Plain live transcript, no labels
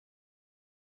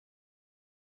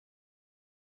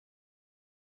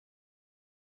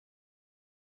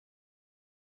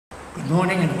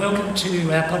morning and welcome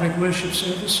to our public worship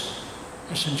service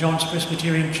at St John's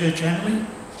Presbyterian Church, Annerley,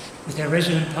 with our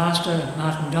resident pastor,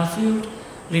 Martin Duffield,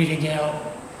 leading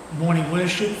our morning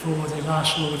worship for the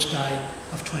last Lord's Day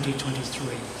of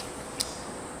 2023.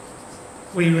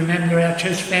 We remember our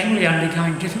church family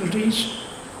undergoing difficulties.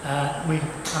 As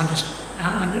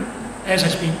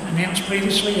has been announced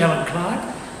previously, Alan Clark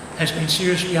has been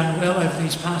seriously unwell over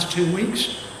these past 2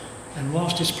 weeks, and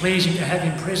whilst it's pleasing to have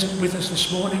him present with us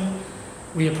this morning,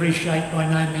 we appreciate by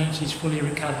no means he's fully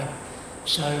recovered.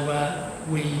 So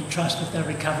we trust that the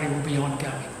recovery will be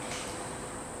ongoing.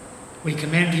 We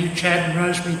commend to you Chad and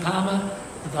Rosemary Palmer.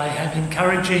 They have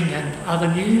encouraging and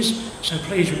other news, so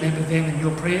please remember them in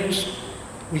your prayers.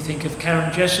 We think of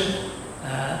Karen Jessup,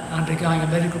 undergoing a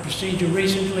medical procedure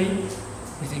recently.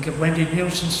 We think of Wendy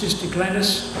Nilsson's sister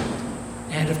Glenys.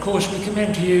 And of course we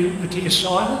commend to you Matthias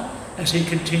Seiler as he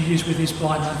continues with his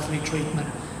bi-monthly treatment,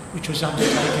 which was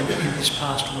undertaken in this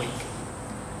past week.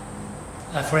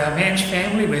 For our Man's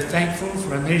family, we're thankful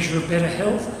for a measure of better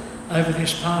health over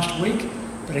this past week,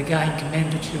 but again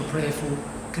commend it to your prayerful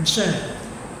concern.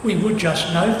 We would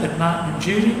just note that Martin and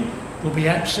Judy will be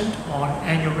absent on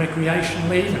annual recreation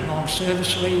leave and long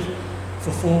service leave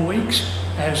for 4 weeks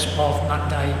as of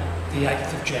Monday the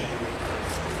 8th of January.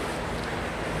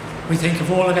 We think of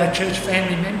all of our church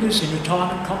family members in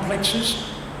retirement complexes.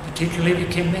 Particularly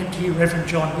we commend to you Reverend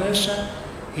John Mercer.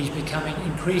 He's becoming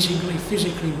increasingly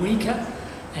physically weaker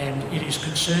and it is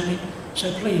concerning,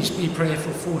 so please be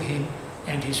prayerful for him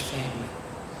and his family.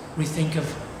 We think of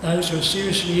those who are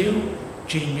seriously ill,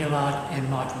 Jean Millard and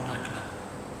Michael Knuckler.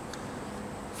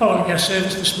 Following our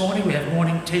service this morning, we have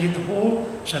morning tea in the hall,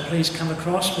 so please come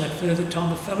across for that further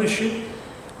time of fellowship.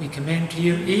 We commend to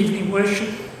you evening worship,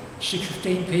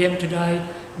 6:15 p.m. today,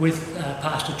 with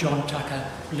Pastor John Tucker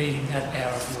leading that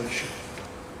hour of worship.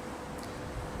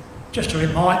 Just a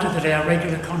reminder that our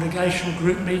regular congregational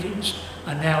group meetings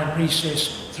are now in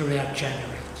recess throughout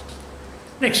January.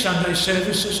 Next Sunday's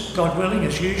services, God willing,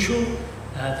 as usual,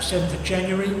 the 7th of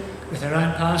January, with our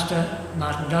own pastor,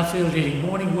 Martin Duffield, leading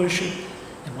morning worship,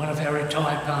 and one of our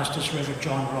retired pastors, Reverend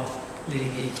John Roth,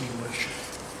 leading evening worship.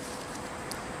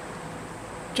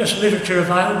 Just literature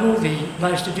available. The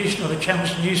latest edition of the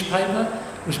Chelmsford newspaper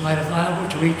was made available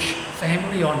to each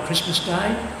family on Christmas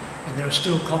Day, and there are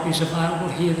still copies available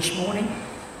here this morning.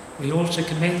 We also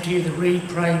commend to you the Read,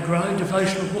 Pray and Grow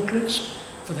devotional booklets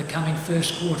for the coming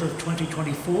first quarter of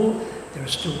 2024. There are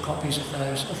still copies of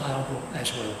those available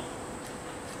as well.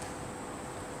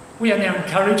 We are now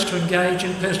encouraged to engage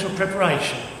in personal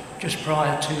preparation just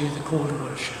prior to the call to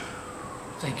worship.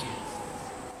 Thank you.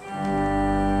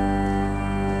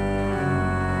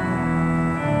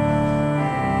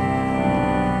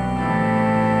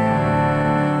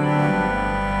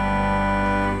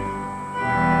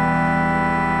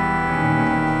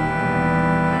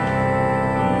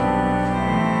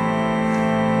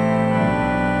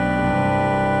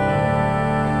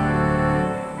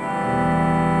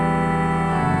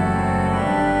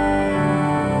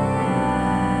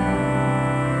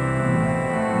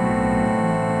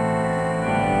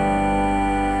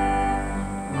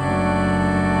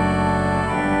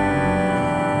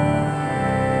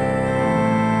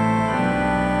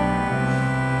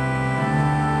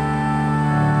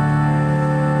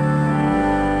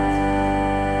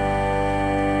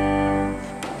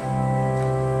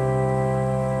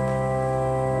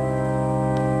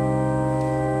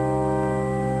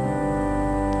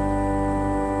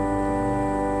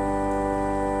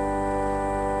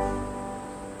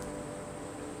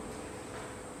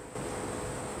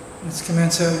 Let's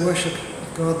commence our worship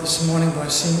of God this morning by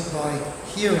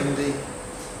hearing the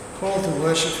call to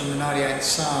worship from the 98th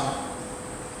Psalm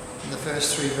in the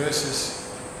first 3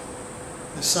 verses.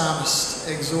 The psalmist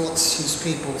exhorts his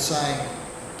people, saying,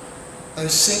 "O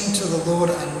sing to the Lord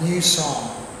a new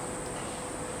song,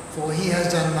 for he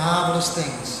has done marvellous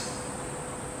things.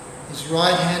 His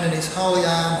right hand and his holy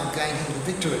arm have gained him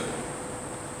the victory.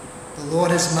 The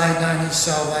Lord has made known his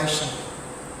salvation.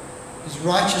 His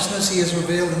righteousness he has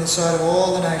revealed in the sight of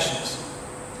all the nations.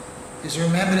 He has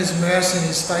remembered his mercy and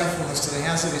his faithfulness to the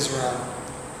house of Israel.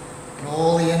 And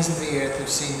all the ends of the earth have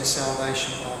seen the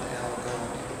salvation of our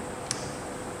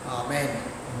God." Amen.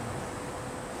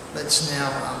 Let's now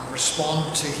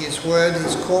respond to his word,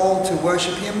 his call to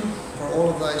worship him for all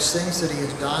of those things that he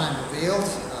has done and revealed.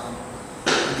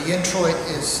 The introit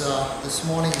is this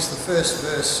morning is the first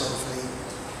verse of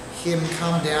the hymn,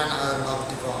 "Come Down, O Love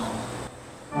Divine."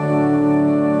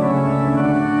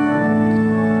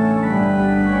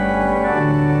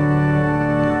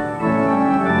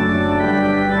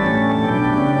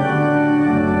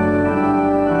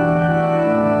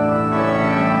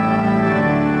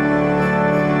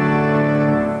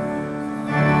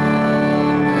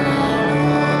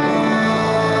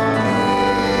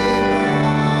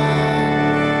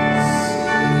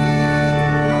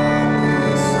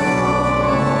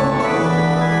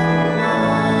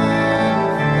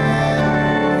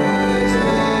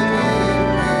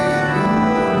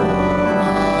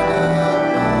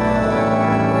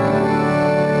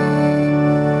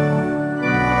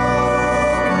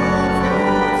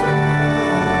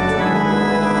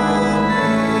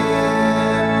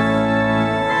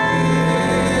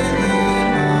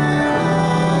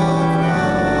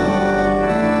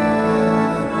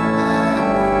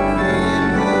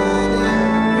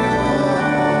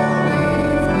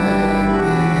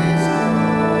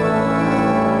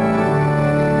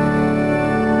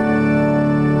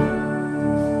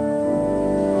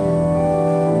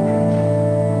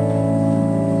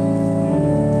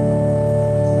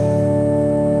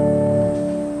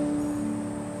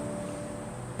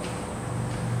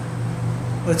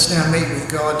 Let's now meet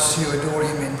with God to adore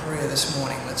him in prayer this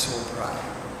morning. Let's all pray.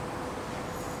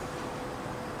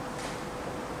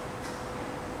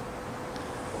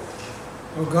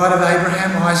 O God of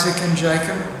Abraham, Isaac and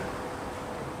Jacob,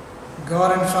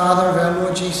 God and Father of our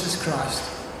Lord Jesus Christ,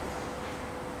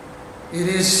 it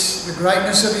is the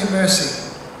greatness of your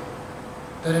mercy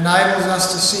that enables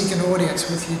us to seek an audience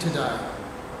with you today.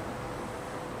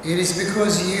 It is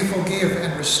because you forgive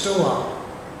and restore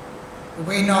that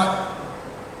we not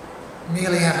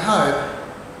merely have hope,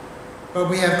 but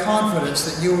we have confidence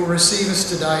that you will receive us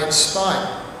today in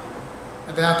spite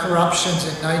of our corruptions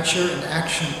in nature and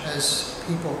action as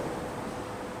people.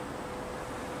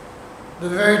 The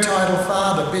very title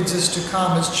Father bids us to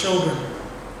come as children,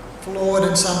 flawed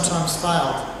and sometimes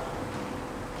failed,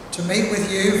 to meet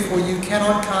with you, for you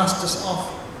cannot cast us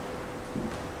off.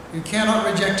 You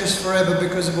cannot reject us forever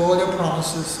because of all your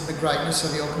promises and the greatness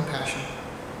of your compassion.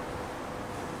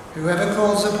 Whoever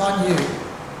calls upon you,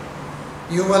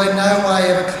 you will in no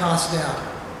way ever cast down.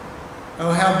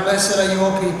 Oh, how blessed are your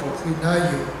people who know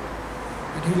you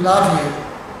and who love you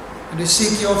and who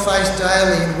seek your face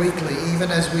daily and weekly,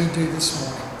 even as we do this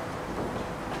morning.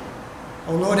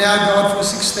 O Lord our God, for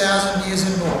 6,000 years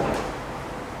and more,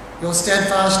 your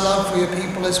steadfast love for your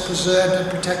people has preserved and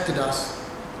protected us,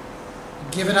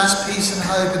 and given us peace and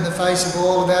hope in the face of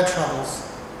all of our troubles.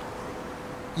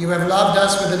 You have loved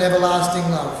us with an everlasting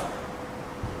love.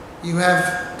 You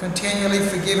have continually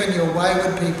forgiven your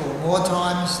wayward people more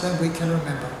times than we can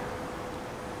remember.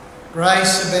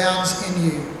 Grace abounds in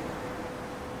you,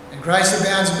 and grace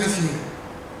abounds with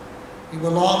you. You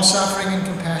were long-suffering and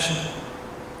compassionate,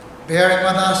 bearing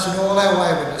with us in all our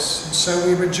waywardness, and so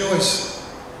we rejoice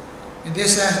in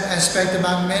this aspect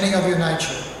among many of your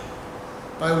nature,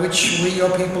 by which we,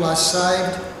 your people, are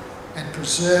saved and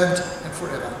preserved and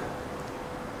forever.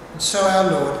 And so, our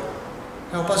Lord,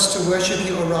 help us to worship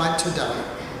you aright today,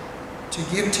 to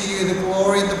give to you the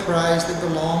glory and the praise that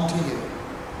belong to you.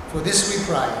 For this we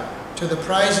pray, to the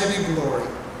praise of your glory,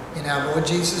 in our Lord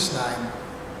Jesus' name.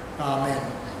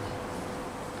 Amen.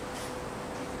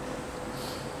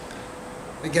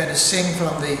 We're going to sing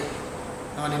from the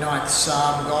 99th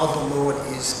Psalm, God the Lord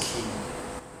is King.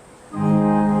 Amen.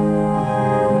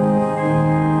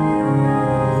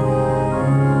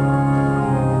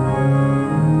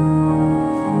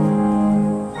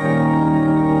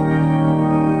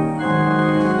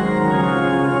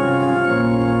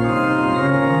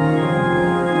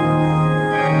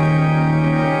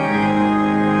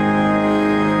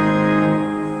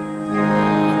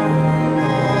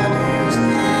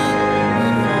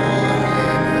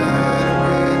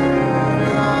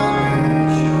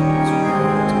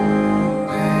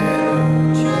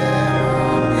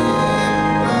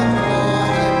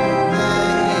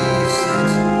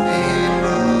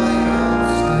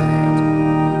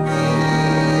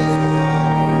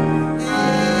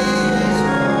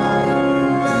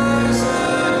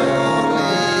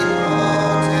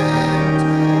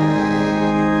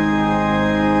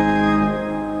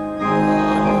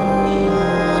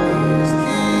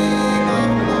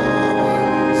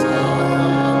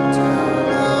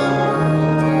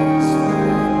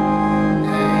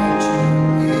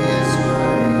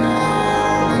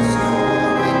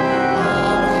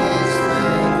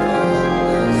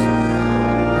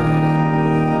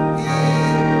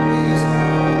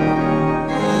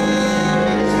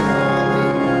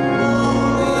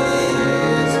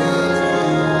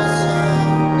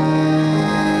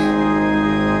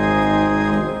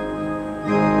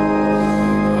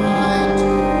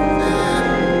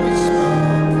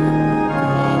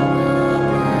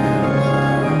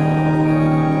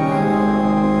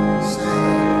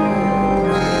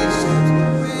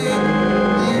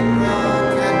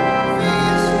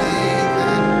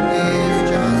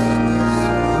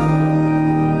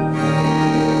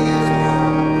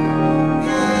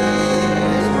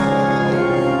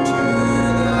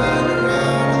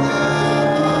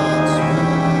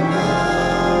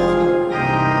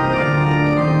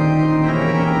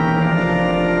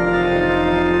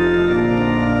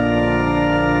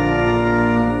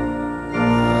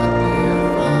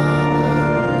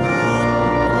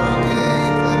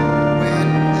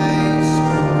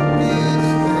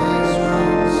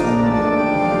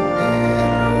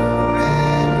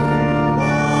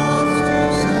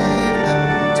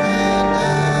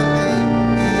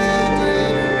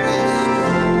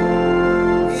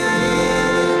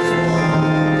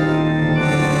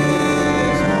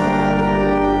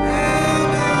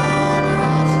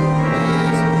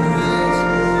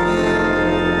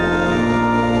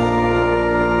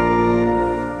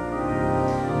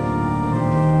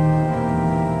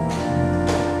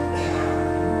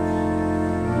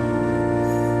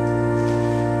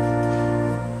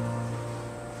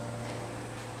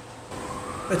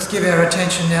 Let's give our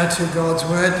attention now to God's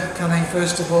Word, coming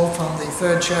first of all from the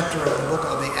 3rd chapter of the book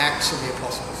of the Acts of the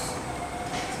Apostles.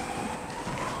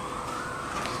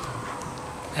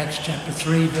 Acts chapter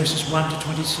 3, verses 1 to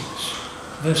 26.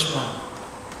 Verse 1.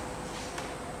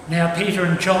 Now Peter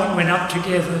and John went up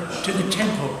together to the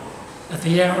temple at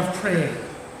the hour of prayer,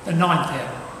 the 9th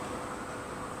hour.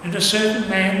 And a certain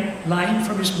man, lame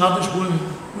from his mother's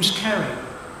womb, was carried,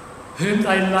 whom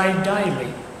they laid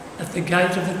daily at the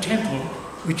gate of the temple,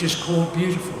 which is called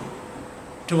Beautiful,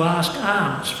 to ask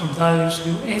alms from those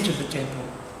who enter the temple,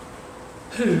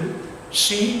 who,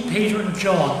 seeing Peter and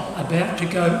John about to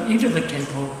go into the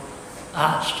temple,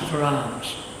 asked for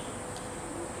alms.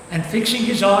 And fixing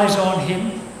his eyes on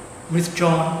him with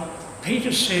John,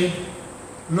 Peter said,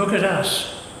 "Look at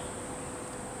us."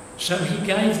 So he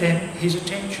gave them his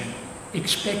attention,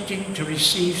 expecting to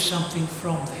receive something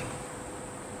from them.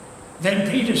 Then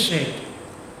Peter said,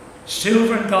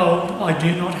 "Silver and gold I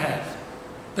do not have,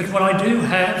 but what I do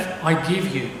have I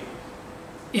give you.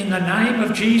 In the name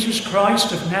of Jesus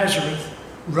Christ of Nazareth,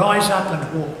 rise up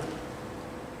and walk."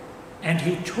 And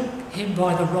he took him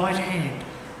by the right hand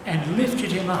and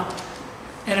lifted him up,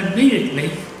 and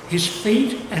immediately his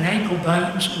feet and ankle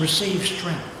bones received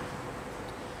strength.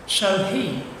 So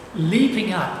he,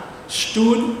 leaping up,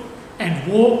 stood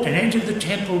and walked and entered the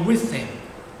temple with them,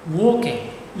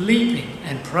 walking, leaping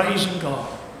and praising God.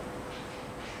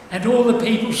 And all the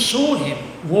people saw him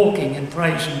walking and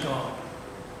praising God.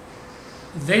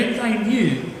 Then they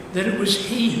knew that it was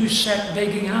he who sat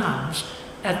begging alms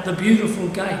at the Beautiful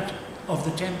gate of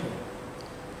the temple.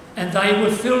 And they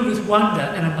were filled with wonder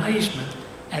and amazement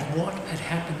at what had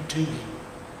happened to him.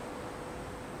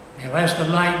 Now as the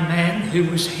lame man who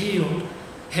was healed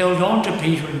held on to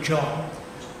Peter and John,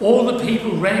 all the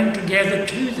people ran together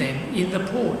to them in the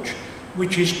porch,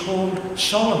 which is called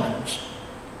Solomon's,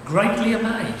 greatly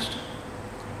amazed.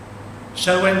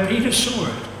 So when Peter saw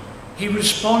it, he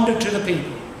responded to the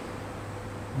people,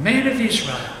 "Men of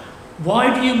Israel,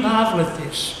 why do you marvel at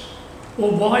this?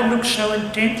 Or why look so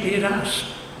intently at us,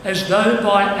 as though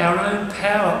by our own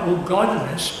power or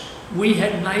godliness we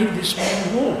had made this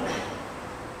man walk?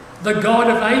 The God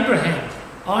of Abraham,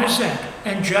 Isaac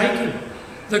and Jacob,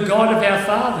 the God of our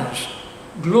fathers,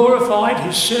 glorified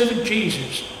his servant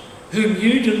Jesus, whom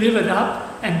you delivered up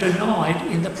and denied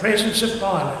in the presence of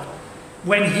Pilate,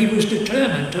 when he was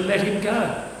determined to let him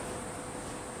go.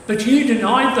 But you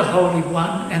denied the Holy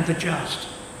One and the just,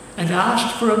 and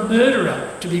asked for a murderer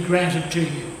to be granted to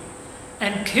you,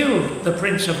 and killed the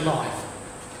Prince of Life,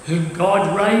 whom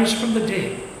God raised from the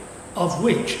dead, of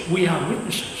which we are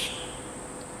witnesses.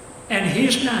 And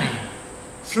his name,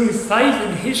 through faith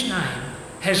in his name,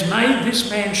 has made this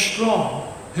man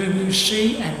strong, whom you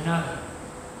see and know.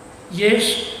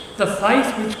 Yes, the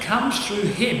faith which comes through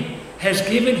him has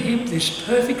given him this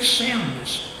perfect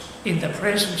soundness in the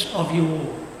presence of you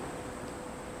all.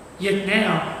 Yet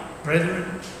now,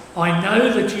 brethren, I know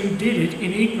that you did it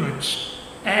in ignorance,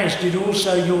 as did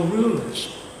also your rulers.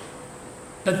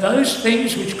 But those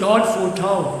things which God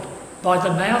foretold by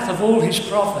the mouth of all his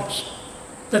prophets,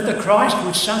 that the Christ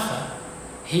would suffer,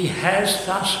 he has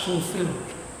thus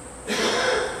fulfilled.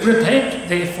 Repent,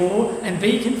 therefore, and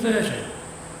be converted,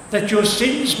 that your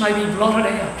sins may be blotted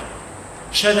out,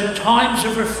 so that times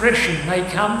of refreshing may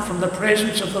come from the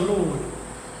presence of the Lord,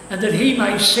 and that he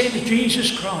may send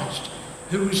Jesus Christ,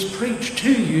 who was preached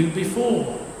to you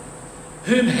before,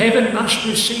 whom heaven must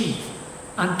receive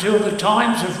until the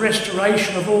times of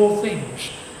restoration of all things,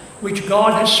 which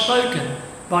God has spoken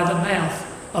by the mouth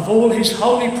of all his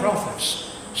holy prophets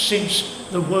since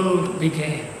the world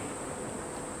began.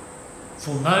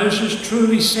 For Moses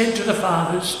truly said to the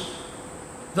fathers,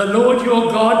 "The Lord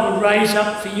your God will raise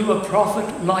up for you a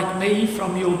prophet like me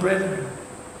from your brethren.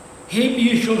 Him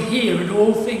you shall hear in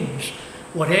all things,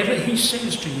 whatever he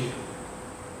says to you.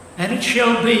 And it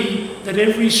shall be that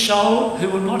every soul who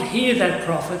will not hear that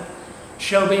prophet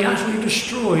shall be utterly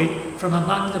destroyed from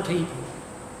among the people."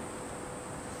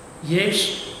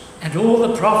 Yes, and all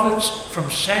the prophets from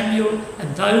Samuel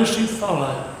and those who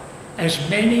follow, as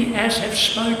many as have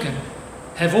spoken,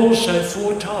 have also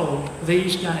foretold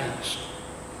these days.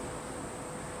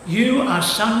 You are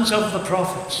sons of the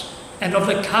prophets and of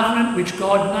the covenant which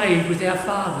God made with our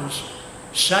fathers,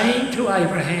 saying to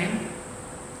Abraham,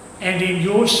 "And in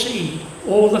your seed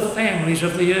all the families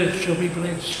of the earth shall be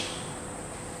blessed."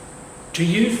 To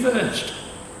you first,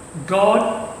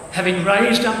 God, having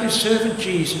raised up his servant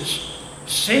Jesus,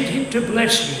 sent him to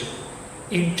bless you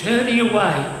in turning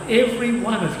away every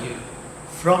one of you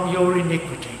from your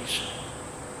iniquities.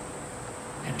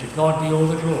 And to God be all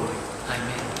the glory.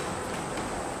 Amen.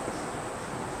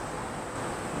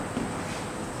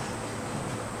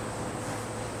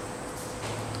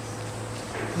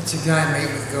 Let's again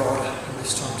meet with God, and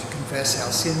this time to confess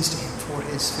our sins to him for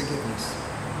his forgiveness.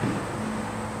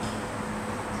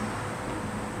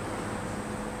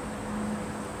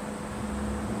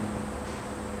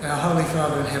 Our Holy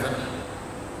Father in heaven,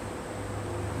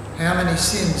 how many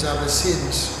sins are the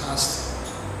sins are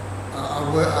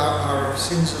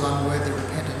sins of unworthy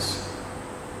repentance?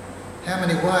 How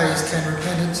many ways can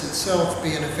repentance itself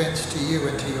be an offence to you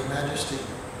and to your majesty?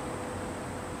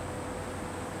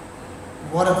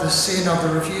 What of the sin of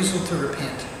the refusal to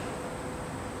repent?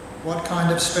 What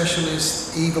kind of special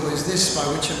evil is this by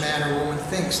which a man or woman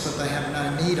thinks that they have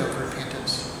no need of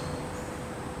repentance?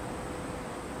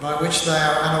 By which they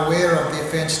are unaware of the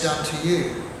offence done to you,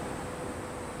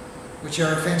 which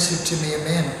are offensive to mere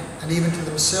men and even to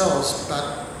themselves,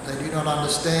 but they do not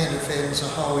understand offends a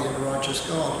holy and righteous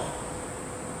God.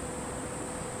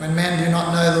 When men do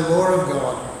not know the law of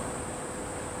God,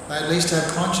 they at least have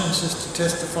consciences to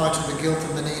testify to the guilt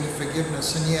and the need of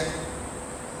forgiveness, and yet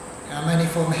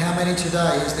from how many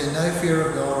today is there no fear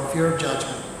of God or fear of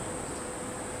judgment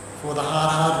for the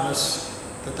hard-heartedness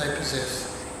that they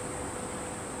possess?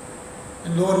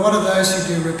 And Lord, what are those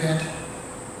who do repent,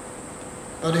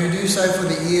 but who do so for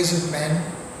the ears of men,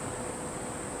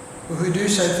 or who do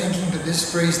so thinking that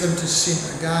this frees them to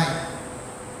sin again?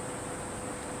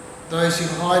 Those who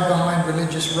hide behind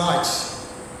religious rites,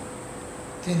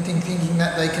 thinking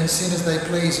that they can sin as they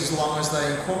please as long as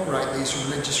they incorporate these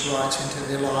religious rites into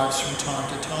their lives from time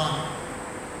to time.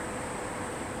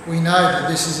 We know that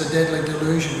this is a deadly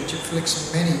delusion which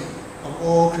afflicts many of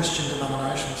all Christian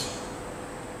denominations.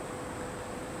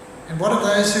 And what of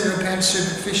those who repent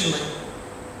superficially,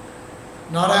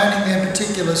 not owning their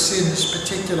particular sins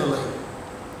particularly,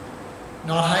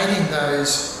 not hating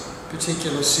those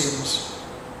particular sins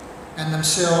and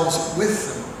themselves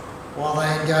with them while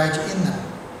they engage in them?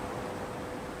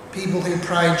 People who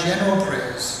pray general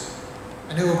prayers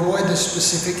and who avoid the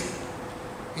specific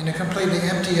in a completely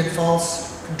empty and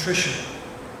false contrition,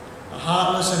 a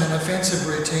heartless and an offensive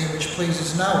routine which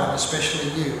pleases no one,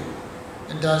 especially you,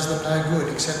 and does them no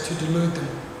good except to delude them.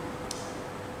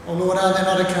 Oh Lord, are there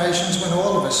not occasions when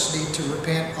all of us need to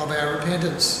repent of our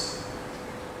repentance,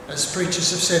 as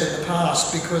preachers have said in the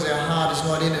past, because our heart is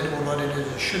not in it or not in it as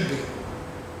it should be,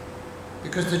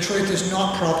 because the truth is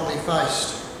not properly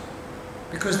faced,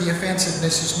 because the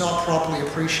offensiveness is not properly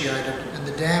appreciated and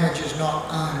the damage is not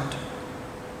owned,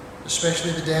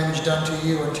 especially the damage done to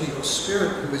you and to your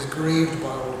spirit who is grieved by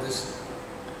all of this?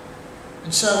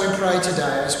 And so we pray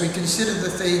today, as we consider the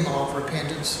theme of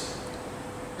repentance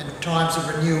and times of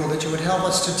renewal, that you would help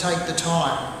us to take the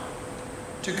time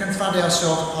to confront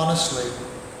ourselves honestly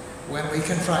when we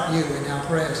confront you in our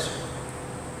prayers.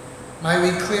 May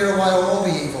we clear away all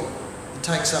the evil that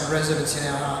takes up residence in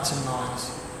our hearts and minds.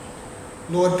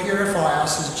 Lord, purify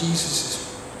us as Jesus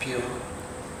is pure,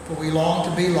 for we long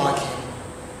to be like him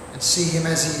and see him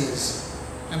as he is.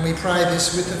 And we pray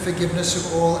this with the forgiveness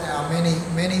of all our many,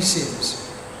 many sins.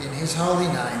 In his holy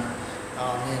name,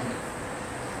 amen.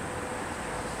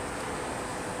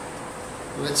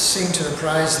 Let's sing to the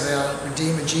praise of our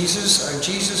Redeemer Jesus, O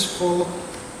Jesus, full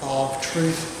of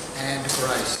truth and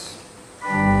grace.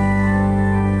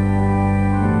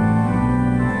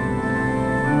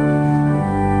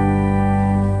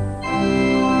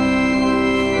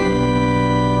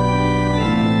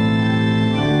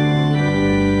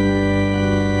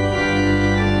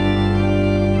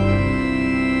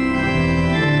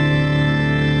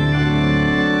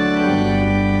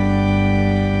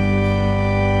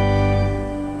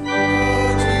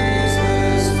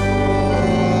 Jesus, full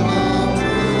of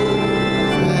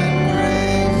truth and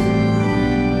grace.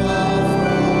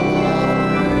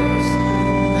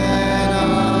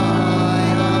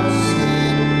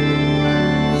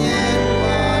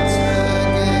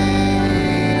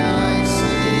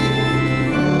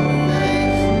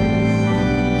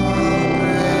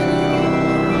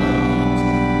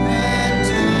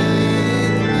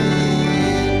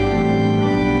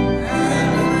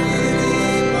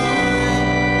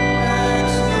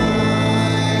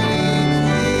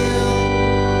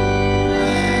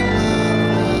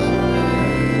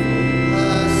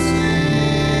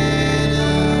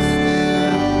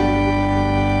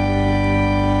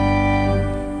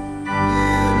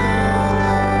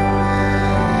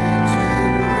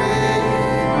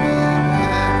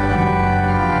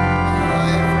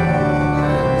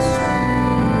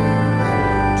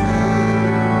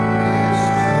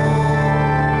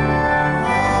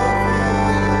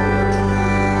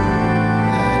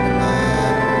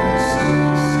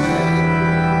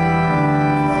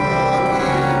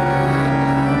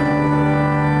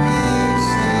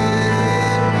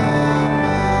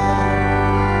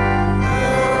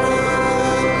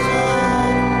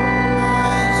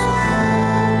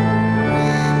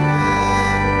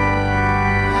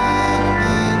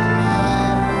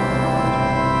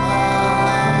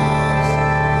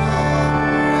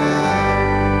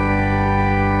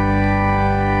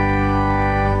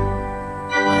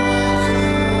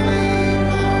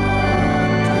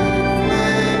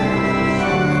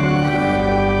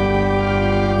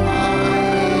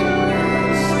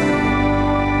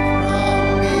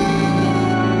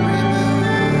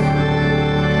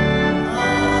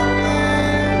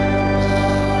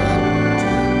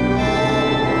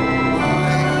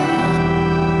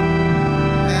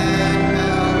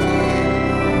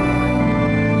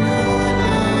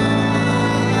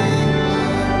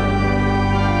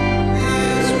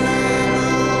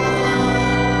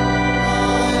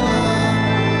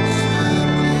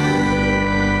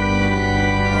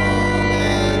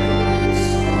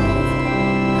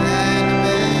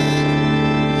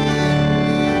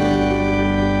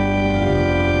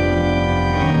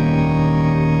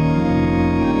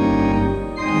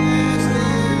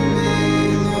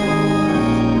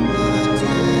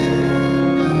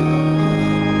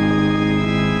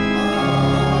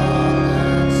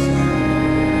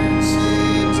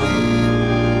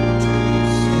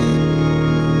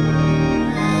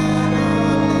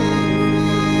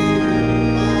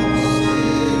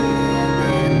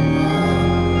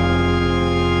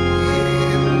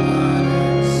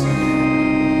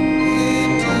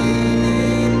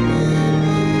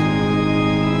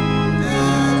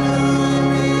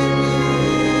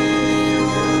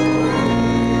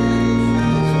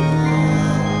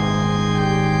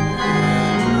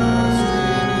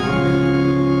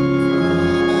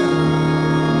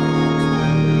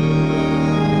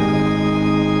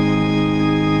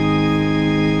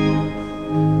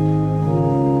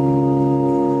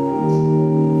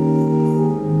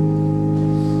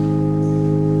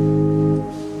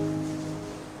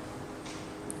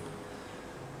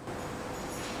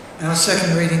 My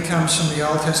second reading comes from the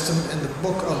Old Testament in the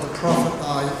book of the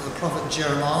prophet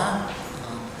Jeremiah,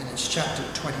 and it's chapter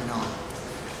 29.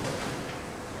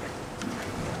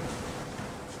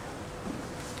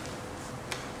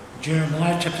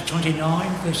 Jeremiah chapter 29,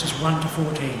 verses 1 to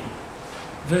 14.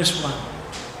 Verse 1.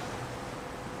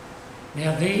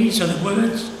 Now these are the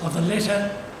words of the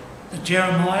letter that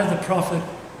Jeremiah the prophet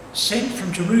sent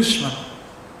from Jerusalem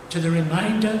to the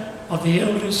remainder of the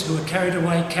elders who were carried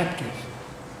away captive,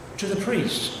 to the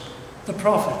priests, the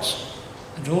prophets,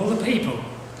 and all the people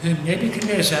whom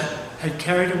Nebuchadnezzar had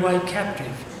carried away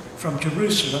captive from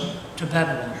Jerusalem to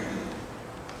Babylon.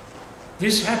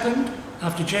 This happened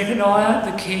after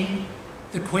Jeconiah the king,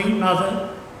 the queen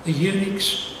mother, the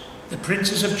eunuchs, the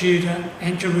princes of Judah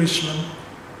and Jerusalem,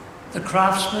 the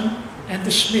craftsmen and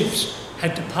the smiths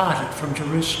had departed from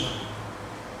Jerusalem.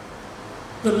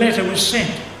 The letter was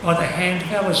sent by the hand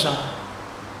of Eleazar,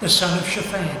 the son of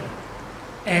Shaphan,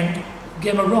 and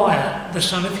Gemariah, the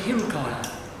son of Hilkiah,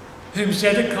 whom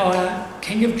Zedekiah,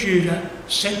 king of Judah,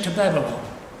 sent to Babylon,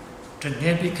 to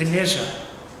Nebuchadnezzar,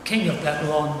 king of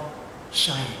Babylon,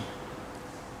 saying,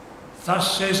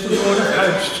 Thus says the Lord of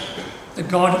hosts, the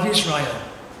God of Israel,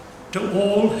 to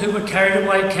all who were carried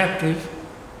away captive,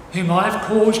 whom I have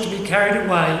caused to be carried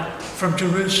away from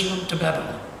Jerusalem to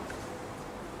Babylon.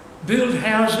 Build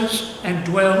houses and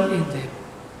dwell in them.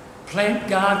 Plant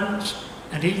gardens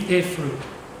and eat their fruit.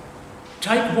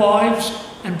 Take wives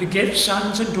and beget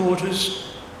sons and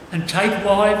daughters, and take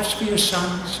wives for your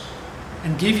sons,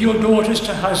 and give your daughters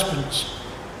to husbands,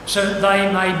 so that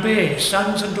they may bear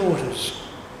sons and daughters,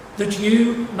 that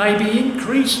you may be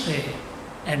increased there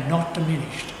and not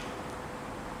diminished.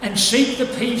 And seek the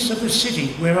peace of the city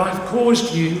where I have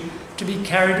caused you to be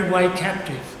carried away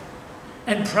captive,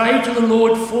 and pray to the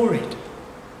Lord for it,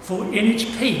 for in its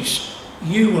peace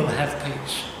you will have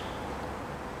peace.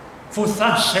 For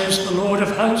thus says the Lord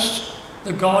of hosts,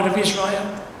 the God of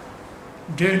Israel,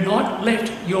 do not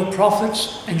let your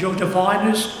prophets and your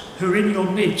diviners who are in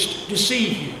your midst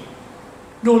deceive you,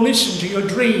 nor listen to your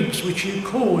dreams which you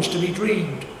cause to be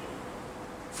dreamed.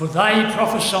 For they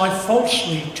prophesy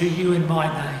falsely to you in my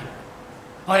name.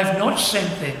 I have not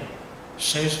sent them,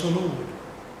 says the Lord.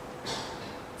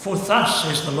 For thus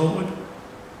says the Lord,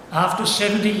 after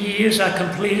 70 years are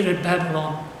completed at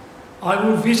Babylon, I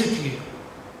will visit you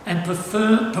and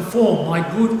perform my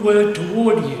good word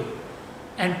toward you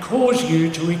and cause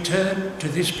you to return to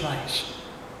this place.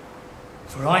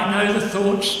 For I know the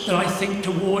thoughts that I think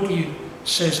toward you,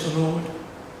 says the Lord,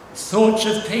 thoughts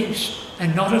of peace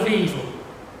and not of evil,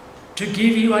 to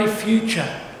give you a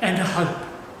future and a hope.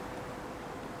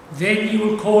 Then you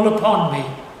will call upon me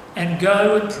and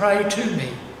go and pray to me,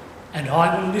 and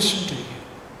I will listen to you.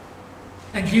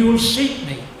 And you will seek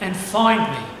me and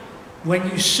find me when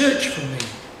you search for me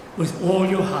with all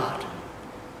your heart.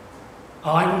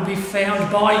 I will be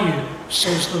found by you,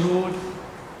 says the Lord,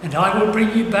 and I will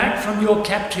bring you back from your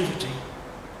captivity.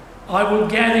 I will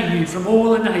gather you from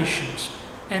all the nations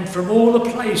and from all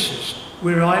the places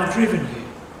where I have driven you,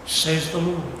 says the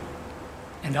Lord,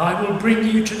 and I will bring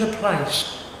you to the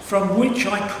place from which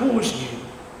I caused you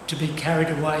to be carried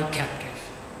away captive.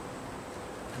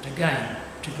 And again,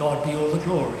 to God be all the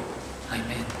glory.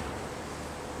 Amen.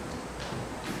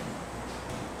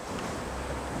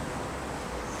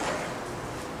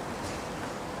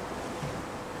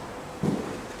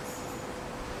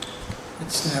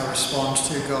 Let's now respond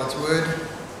to God's word,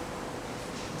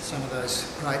 some of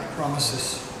those great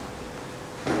promises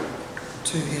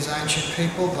to his ancient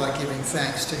people by giving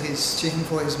thanks to him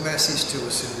for his mercies to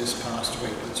us in this past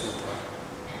week. Let's all pray.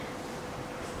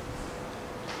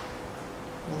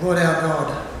 Lord our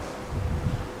God,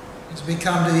 as we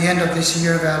come to the end of this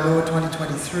year of our Lord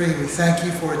 2023, we thank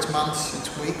you for its months,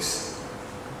 its weeks,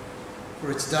 for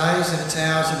its days and its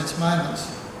hours and its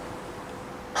moments.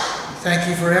 We thank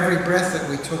you for every breath that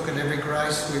we took and every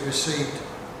grace we received,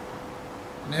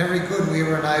 and every good we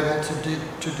were enabled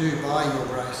to do by your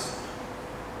grace.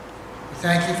 We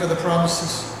thank you for the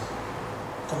promises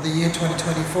of the year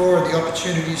 2024 and the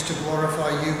opportunities to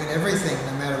glorify you in everything,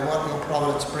 no matter what your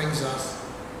providence brings us.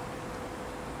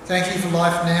 Thank you for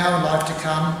life now and life to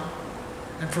come,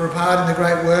 and for a part in the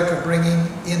great work of bringing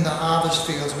in the harvest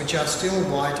fields which are still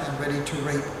white and ready to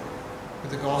reap with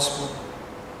the gospel.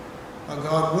 Oh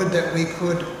God, would that we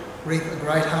could reap a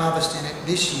great harvest in it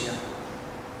this year.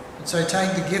 And so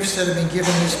take the gifts that have been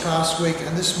given this past week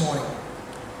and this morning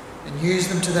and use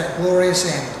them to that glorious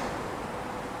end.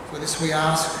 For this we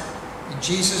ask in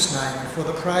Jesus' name and for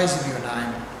the praise of your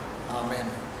name. Amen.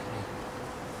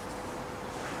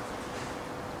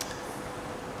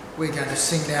 We're going to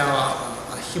sing now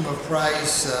a hymn of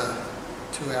praise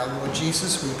to to our Lord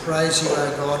Jesus. We praise you,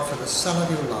 O God, for the Son of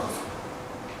your love.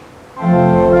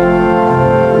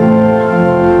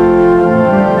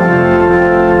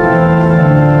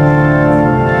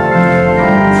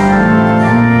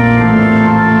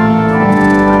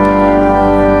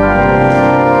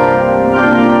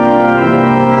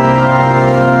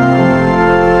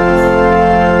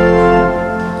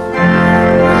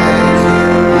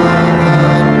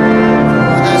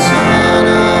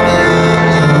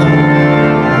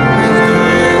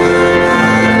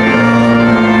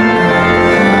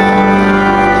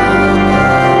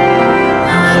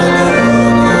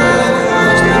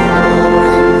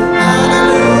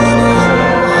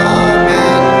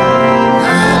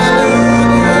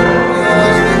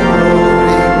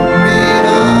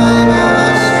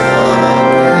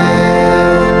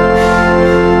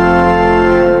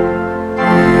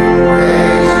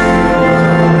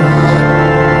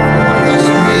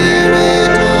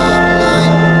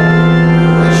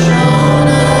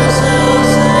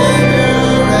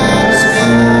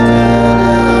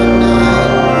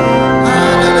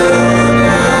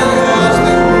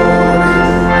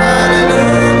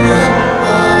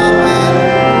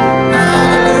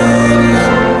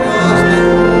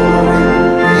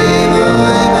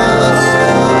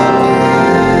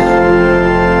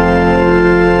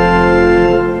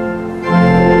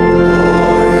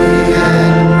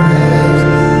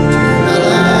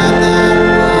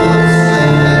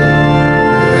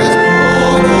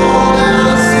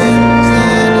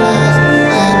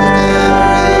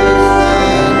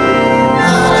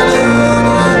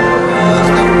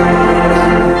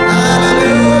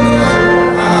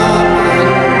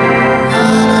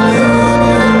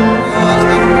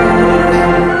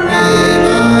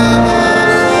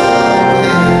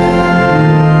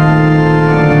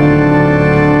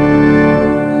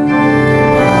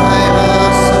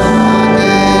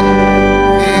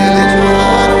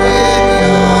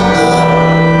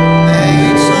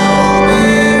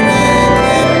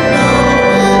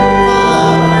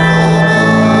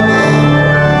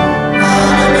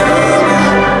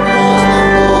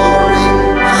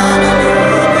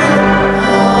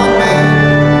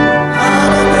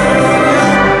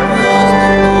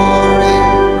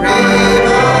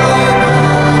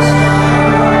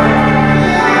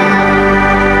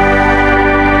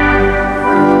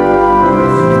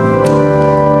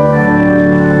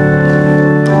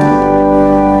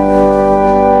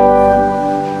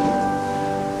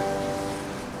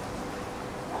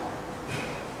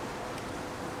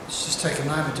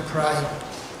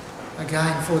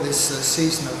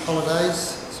 Season of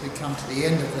holidays as we come to the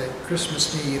end of the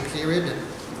Christmas New Year period, and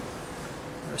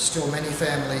there are still many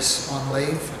families on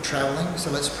leave and travelling, so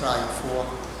let's pray for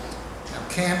our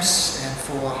camps and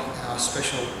for our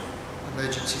special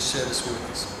emergency service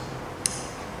workers.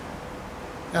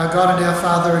 Our God and our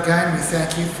Father, again we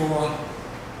thank you for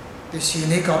this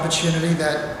unique opportunity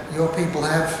that your people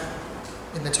have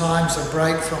in the times of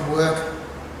break from work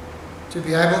to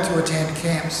be able to attend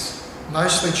camps.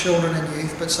 Mostly children and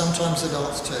youth, but sometimes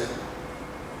adults too.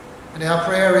 And our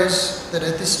prayer is that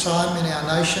at this time in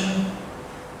our nation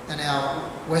and our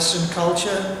Western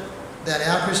culture, that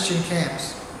our Christian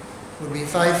camps would be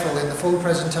faithful in the full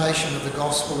presentation of the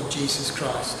gospel of Jesus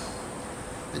Christ.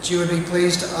 That you would be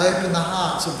pleased to open the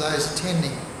hearts of those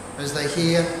attending as they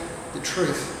hear the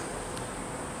truth.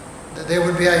 That there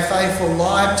would be a faithful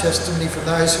live testimony for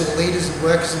those who are leaders and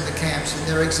workers in the camps in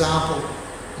their example,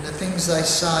 and the things they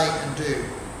say and do.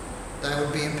 They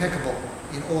would be impeccable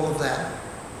in all of that.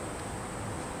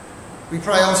 We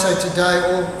pray also today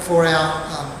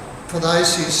for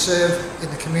those who serve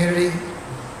in the community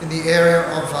in the area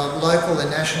of local and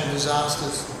national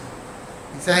disasters.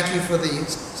 We thank you for the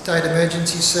State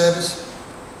Emergency Service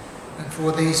and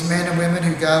for these men and women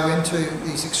who go into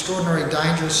these extraordinary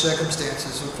dangerous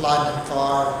circumstances of flood and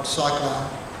fire and cyclone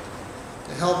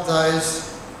to help those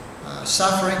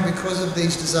suffering because of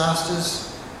these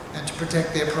disasters and to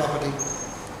protect their property.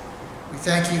 We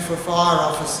thank you for fire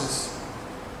officers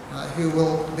who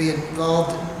will be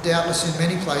involved doubtless in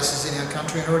many places in our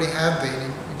country and already have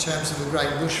been in terms of the great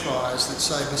bushfires that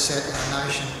so beset our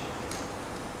nation.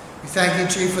 We thank you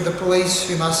too for the police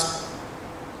who must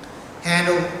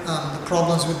handle the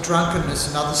problems with drunkenness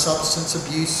and other substance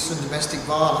abuse and domestic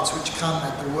violence which come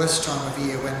at the worst time of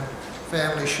year when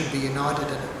families should be united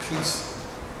and at peace.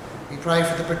 We pray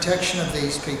for the protection of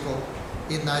these people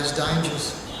in those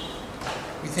dangers.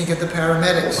 We think of the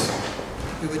paramedics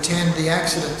who attend the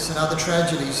accidents and other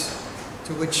tragedies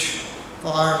to which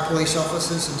fire and police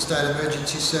officers and state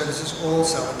emergency services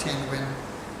also attend when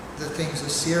the things are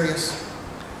serious.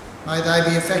 May they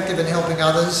be effective in helping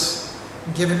others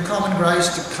and given common grace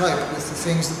to cope with the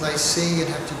things that they see and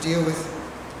have to deal with.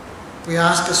 We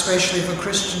ask especially for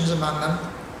Christians among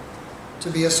them to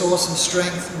be a source of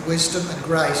strength and wisdom and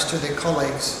grace to their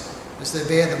colleagues as they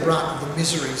bear the brunt of the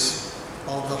miseries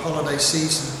of the holiday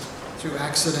season through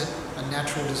accident and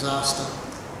natural disaster.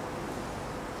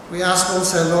 We ask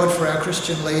also, Lord, for our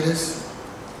Christian leaders,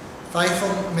 faithful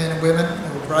men and women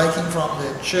who are breaking from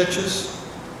their churches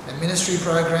and ministry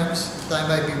programs, that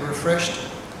they may be refreshed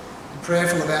and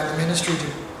prayerful about the ministry to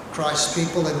Christ's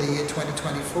people in the year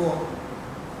 2024.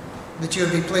 That you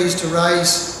would be pleased to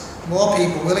raise more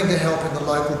people willing to help in the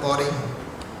local body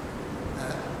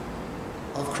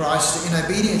of Christ in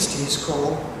obedience to his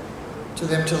call to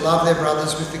them to love their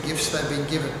brothers with the gifts they've been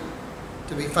given,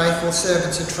 to be faithful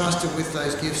servants entrusted with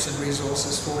those gifts and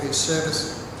resources for his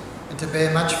service, and to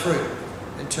bear much fruit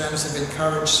in terms of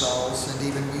encouraged souls and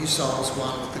even new souls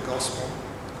won with the gospel.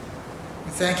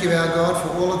 We thank you, our God, for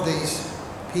all of these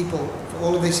people, for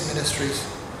all of these ministries,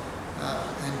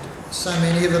 and so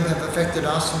many of them have affected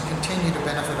us and continue to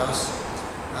benefit us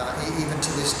even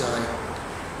to this day.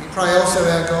 We pray also,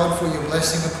 our God, for your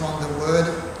blessing upon the word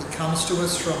that comes to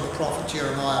us from the prophet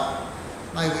Jeremiah.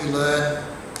 May we learn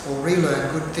or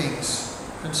relearn good things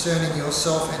concerning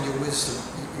yourself and your wisdom,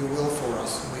 your will for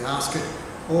us. And we ask it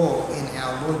all in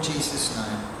our Lord Jesus'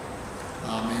 name.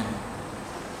 Amen.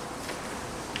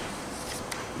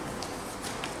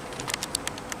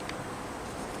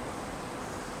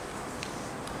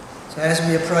 So as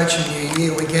we approach a new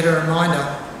year, we get a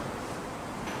reminder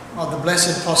of the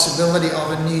blessed possibility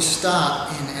of a new start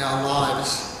in our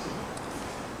lives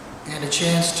and a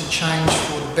chance to change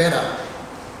for the better.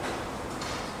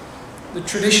 The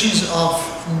traditions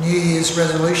of New Year's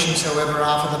resolutions, however,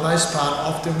 are for the most part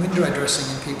often window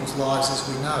dressing in people's lives, as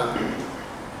we know.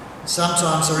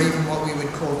 Sometimes are even what we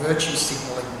would call virtue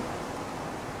signalling.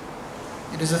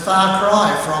 It is a far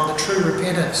cry from the true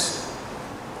repentance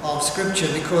of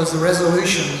Scripture, because the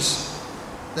resolutions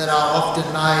that are often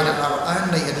made are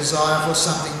only a desire for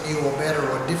something new or better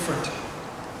or different.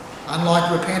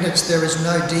 Unlike repentance, there is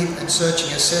no deep and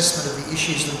searching assessment of the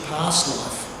issues of past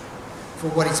life for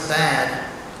what is bad,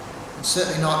 and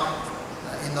certainly not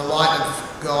in the light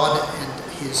of God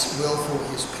and his will for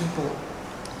his people.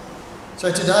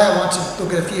 So today I want to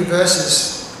look at a few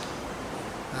verses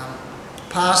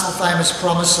past the famous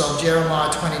promise of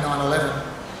Jeremiah 29:11,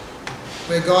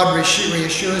 where God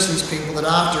reassures his people that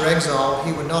after exile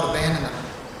he would not abandon them.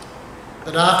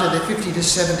 That after their 50 to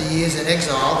 70 years in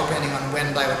exile, depending on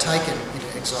when they were taken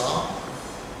into exile,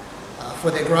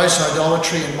 for their gross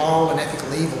idolatry and moral and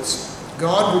ethical evils,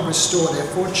 God would restore their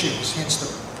fortunes, hence the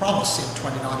promise in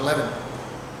 29:11.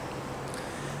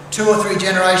 2 or 3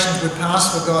 generations would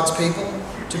pass for God's people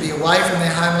to be away from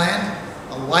their homeland,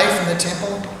 away from the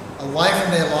temple, away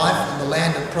from their life in the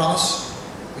land of promise,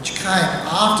 which came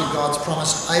after God's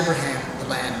promised Abraham the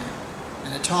land,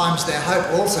 and at times their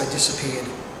hope also disappeared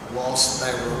whilst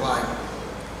they were away.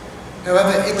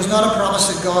 However, it was not a promise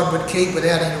that God would keep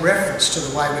without any reference to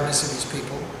the waywardness of his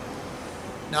people.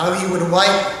 No, he would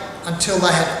wait until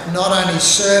they had not only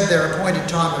served their appointed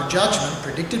time of judgment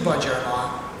predicted by Jeremiah,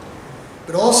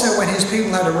 but also when his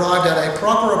people had arrived at a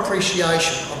proper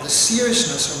appreciation of the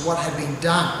seriousness of what had been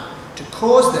done to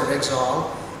cause their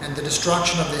exile and the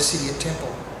destruction of their city and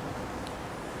temple.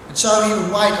 And so he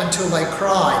would wait until they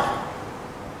cried,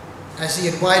 as he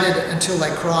had waited until they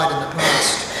cried in the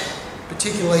past,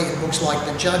 particularly in books like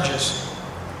the Judges.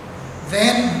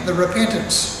 Then the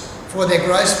repentance for their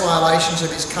gross violations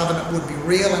of his covenant would be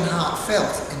real and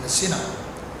heartfelt in the sinner.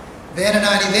 Then and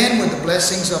only then would the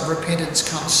blessings of repentance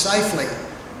come safely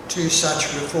to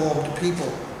such reformed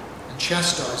people and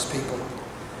chastised people.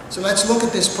 So let's look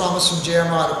at this promise from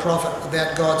Jeremiah the prophet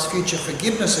about God's future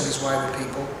forgiveness of his wayward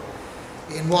people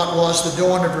in what was the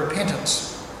dawn of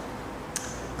repentance,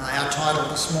 our title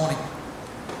this morning.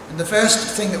 And the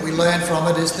first thing that we learn from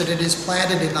it is that it is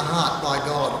planted in the heart by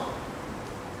God.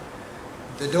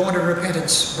 The dawn of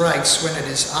repentance breaks when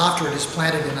after it is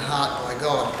planted in the heart by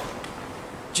God.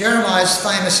 Jeremiah's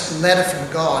famous letter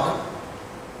from God,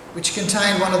 which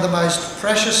contained one of the most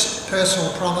precious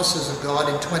personal promises of God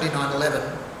in 29:11,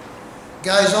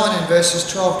 goes on in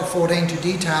verses 12 to 14 to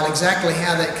detail exactly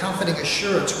how that comforting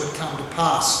assurance would come to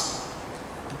pass,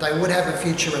 that they would have a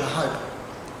future and a hope.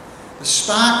 The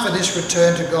spark for this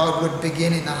return to God would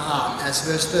begin in the heart, as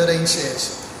verse 13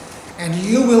 says, "And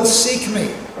you will seek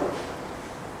me,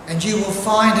 and you will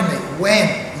find me when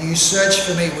you search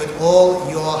for me with all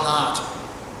your heart."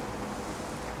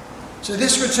 So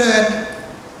this return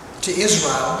to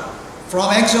Israel from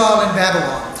exile in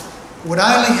Babylon would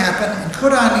only happen and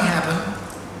could only happen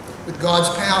with God's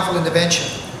powerful intervention.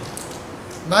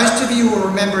 Most of you will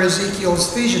remember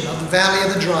Ezekiel's vision of the valley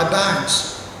of the dry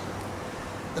bones.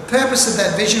 The purpose of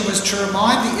that vision was to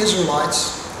remind the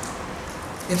Israelites,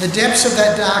 in the depths of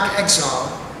that dark exile,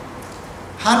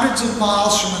 hundreds of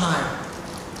miles from home,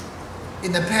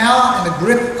 in the power and the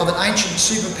grip of an ancient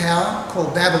superpower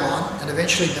called Babylon, and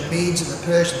eventually the Medes and the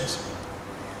Persians,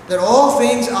 that all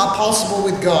things are possible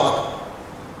with God,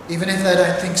 even if they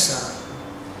don't think so.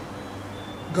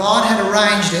 God had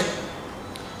arranged it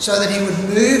so that he would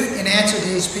move in answer to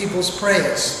his people's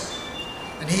prayers.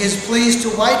 And he is pleased to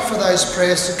wait for those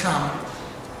prayers to come,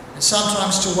 and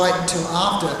sometimes to wait until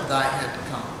after they had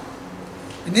come.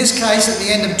 In this case, at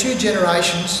the end of 2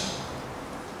 generations,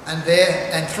 and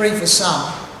 3 for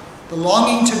some, the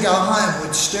longing to go home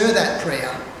would stir that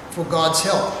prayer for God's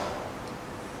help.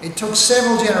 It took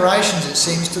several generations, it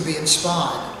seems, to be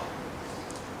inspired.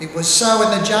 It was so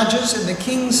in the judges and the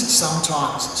kings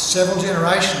sometimes, several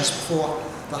generations before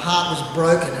the heart was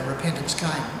broken and repentance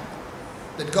came.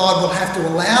 That God will have to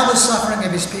allow the suffering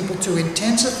of his people to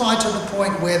intensify to the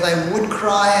point where they would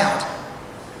cry out,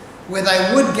 where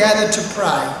they would gather to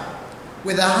pray,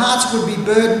 where their hearts would be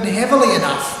burdened heavily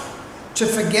enough to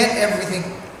forget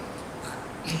everything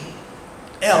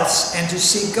else and to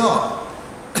seek God.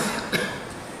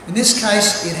 In this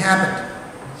case, it happened,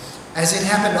 as it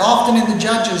happened often in the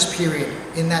Judges period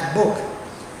in that book,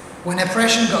 when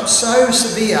oppression got so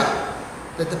severe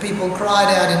that the people cried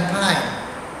out in pain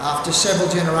after several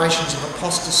generations of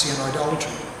apostasy and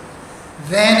idolatry.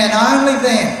 Then and only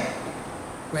then,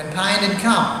 when pain had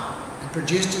come and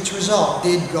produced its result,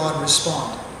 did God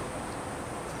respond.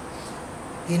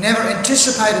 He never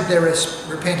anticipated their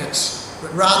repentance,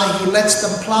 but rather he lets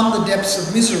them plumb the depths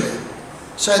of misery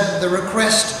so that the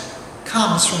request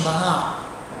comes from the heart.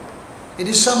 It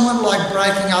is somewhat like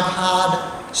breaking up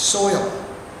hard soil.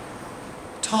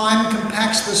 Time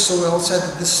compacts the soil so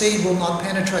that the seed will not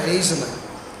penetrate easily.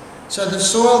 So the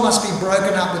soil must be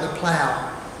broken up with a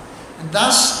plough. And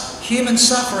thus, human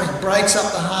suffering breaks up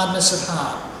the hardness of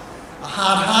heart. A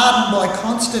heart hardened by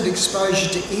constant exposure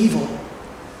to evil.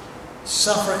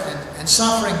 Suffering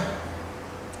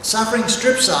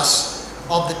strips us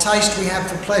of the taste we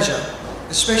have for pleasure,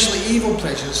 especially evil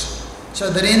pleasures, so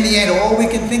that in the end all we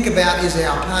can think about is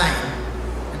our pain,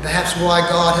 and perhaps why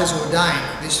God has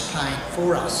ordained this pain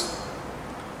for us.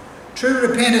 True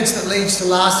repentance that leads to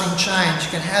lasting change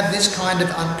can have this kind of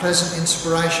unpleasant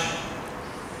inspiration.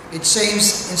 It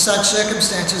seems in such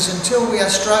circumstances, until we are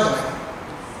struggling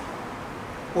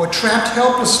or trapped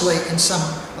helplessly in some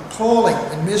appalling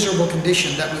and miserable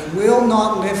condition, that we will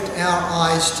not lift our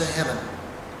eyes to heaven,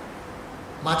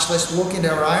 much less look into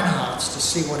our own hearts to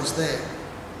see what is there.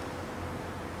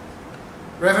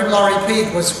 Reverend Laurie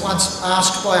Peake was once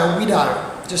asked by a widow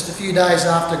just a few days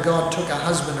after God took her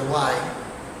husband away,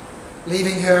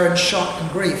 leaving her in shock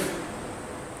and grief.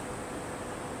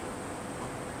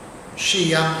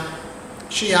 She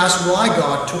asked why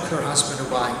God took her husband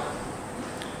away.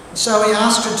 So he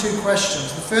asked her 2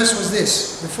 questions. The first was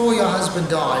this: before your husband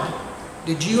died,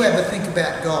 did you ever think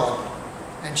about God?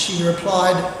 And she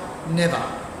replied, never.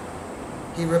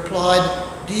 He replied,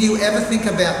 do you ever think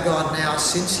about God now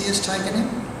since he has taken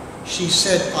him? She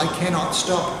said, I cannot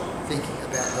stop thinking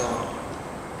about God.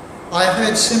 I have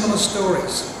heard similar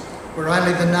stories where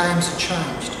only the names are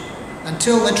changed.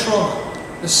 Until the trauma,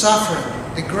 the suffering,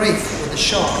 the grief, or the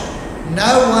shock,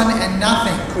 no one and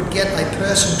nothing could get a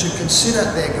person to consider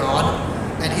their God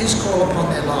and his call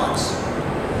upon their lives.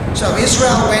 So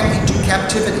Israel went into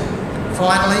captivity,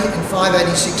 finally in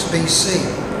 586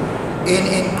 BC,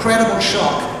 in incredible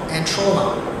shock and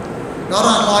trauma, not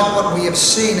unlike what we have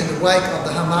seen in the wake of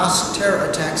the Hamas terror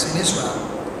attacks in Israel.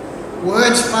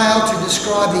 Words fail to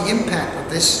describe the impact of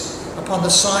this upon the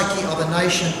psyche of a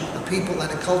nation, a people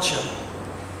and a culture.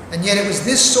 And yet it was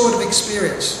this sort of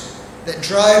experience that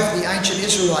drove the ancient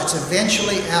Israelites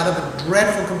eventually out of a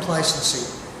dreadful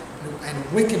complacency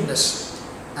and wickedness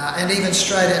and even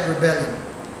straight out rebellion.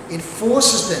 It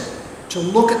forces them to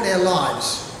look at their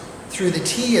lives through the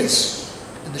tears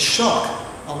and the shock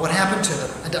of what happened to them,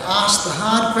 and to ask the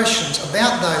hard questions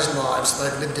about those lives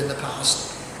they've lived in the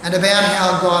past and about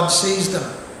how God sees them.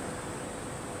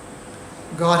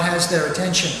 God has their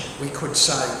attention, we could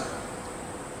say.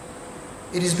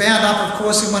 It is bound up, of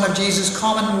course, in one of Jesus'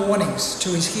 common warnings to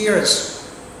his hearers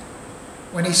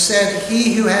when he said,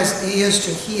 he who has ears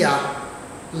to hear,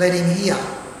 let him hear.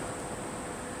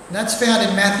 And that's found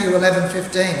in Matthew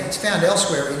 11:15. It's found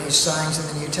elsewhere in his sayings in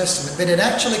the New Testament, but it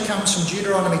actually comes from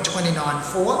Deuteronomy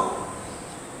 29:4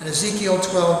 and Ezekiel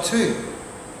 12:2,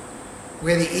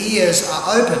 where the ears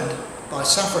are opened by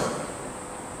suffering.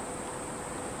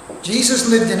 Jesus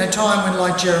lived in a time when,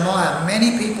 like Jeremiah,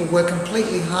 many people were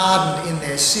completely hardened in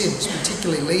their sins,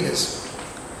 particularly leaders.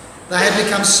 They had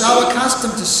become so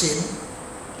accustomed to sin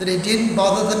that it didn't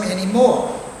bother them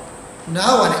anymore.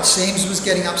 No one, it seems, was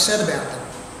getting upset about them.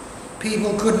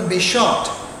 People couldn't be shocked,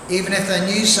 even if they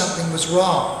knew something was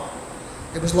wrong.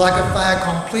 It was like a fait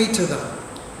accompli to them.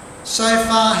 So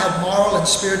far had moral and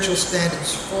spiritual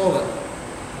standards fallen.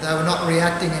 They were not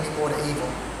reacting anymore to evil.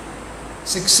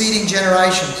 Succeeding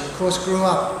generations, of course, grew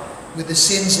up with the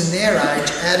sins in their age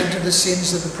added to the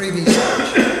sins of the previous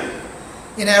age.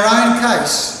 In our own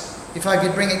case, if I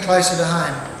could bring it closer to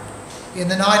home, in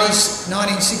the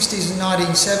 1960s and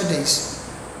 1970s,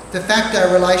 de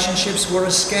facto relationships were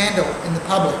a scandal in the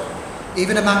public,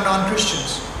 even among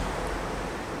non-Christians.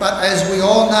 But as we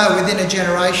all know, within a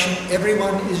generation,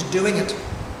 everyone is doing it.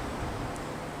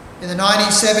 In the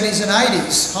 1970s and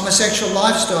 80s, homosexual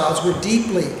lifestyles were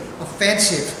deeply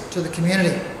offensive to the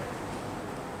community.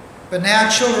 But now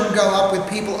children grow up with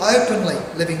people openly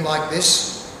living like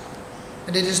this,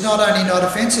 and it is not only not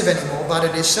offensive anymore, but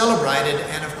it is celebrated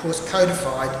and of course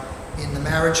codified in the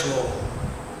marriage law.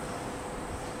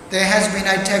 There has been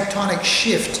a tectonic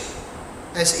shift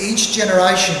as each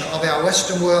generation of our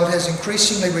Western world has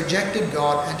increasingly rejected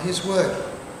God and His Word.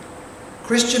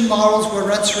 Christian morals were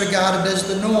once regarded as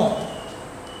the norm.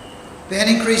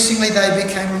 Then increasingly they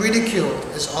became ridiculed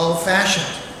as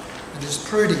old-fashioned and as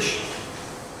prudish.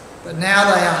 But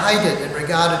now they are hated and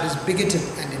regarded as bigoted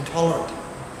and intolerant.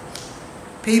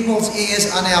 People's ears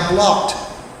are now blocked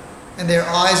and their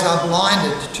eyes are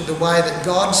blinded to the way that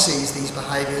God sees these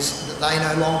behaviours that they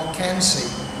no longer can see.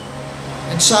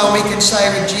 And so we can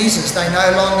say with Jesus, they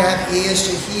no longer have ears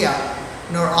to hear,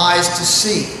 nor eyes to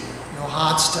see, nor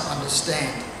hearts to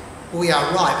understand. We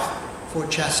are ripe for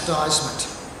chastisement.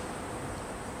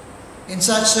 In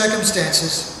such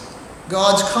circumstances,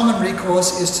 God's common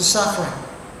recourse is to suffering,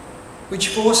 which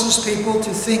forces people to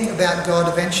think about God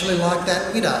eventually like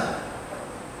that widow,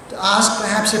 to ask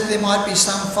perhaps if there might be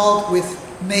some fault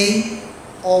with me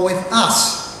or with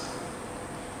us.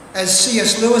 As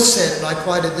C.S. Lewis said, and I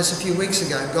quoted this a few weeks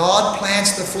ago, God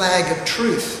plants the flag of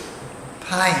truth,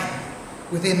 pain,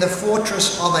 within the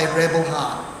fortress of a rebel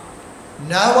heart.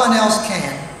 No one else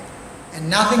can, and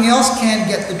nothing else can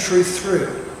get the truth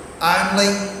through,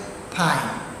 only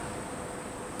pain.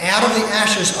 Out of the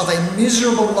ashes of a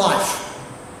miserable life,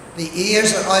 the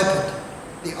ears are opened,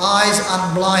 the eyes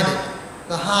unblinded,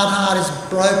 the hard heart is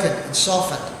broken and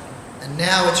softened, and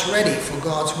now it's ready for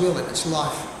God's will in its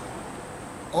life.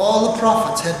 All the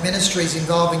prophets had ministries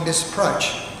involving this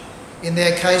approach, in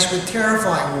their case with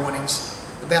terrifying warnings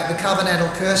about the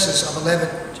covenantal curses of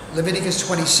Leviticus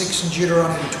 26 and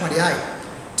Deuteronomy 28.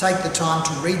 Take the time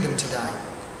to read them today.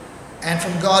 And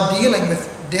from God dealing with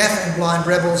deaf and blind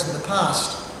rebels in the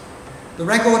past. The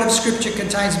record of Scripture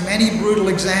contains many brutal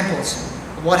examples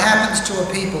of what happens to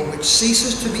a people which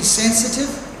ceases to be sensitive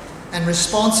and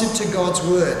responsive to God's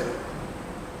word,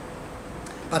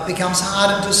 but becomes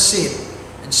hardened to sin,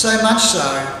 and so much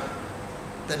so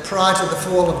that prior to the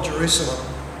fall of Jerusalem,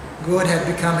 good had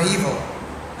become evil,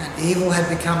 and evil had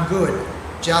become good,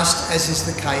 just as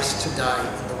is the case today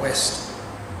in the West.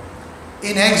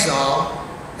 In exile,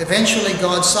 eventually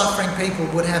God's suffering people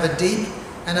would have a deep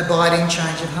and abiding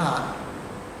change of heart.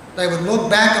 They would look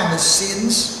back on the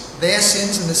sins, their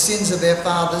sins and the sins of their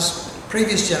fathers,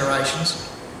 previous generations,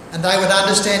 and they would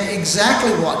understand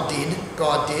exactly what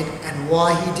God did and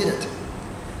why He did it.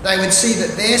 They would see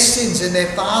that their sins and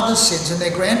their father's sins and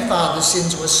their grandfather's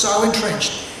sins were so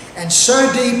entrenched and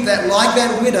so deep that, like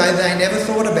that widow, they never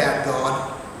thought about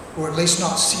God, or at least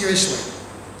not seriously.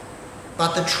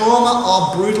 But the trauma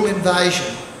of brutal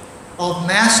invasion, of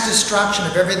mass destruction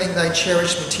of everything they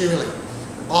cherished materially,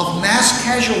 of mass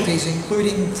casualties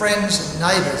including friends and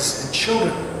neighbours and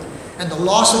children, and the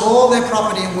loss of all their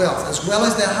property and wealth, as well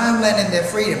as their homeland and their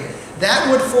freedom,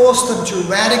 that would force them to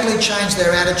radically change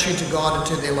their attitude to God and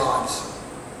to their lives.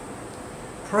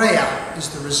 Prayer is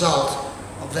the result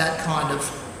of that kind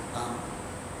of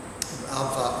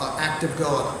act of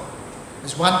God.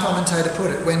 As one commentator put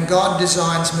it, when God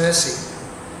designs mercy,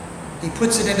 He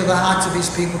puts it into the hearts of His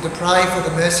people to pray for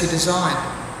the mercy designed.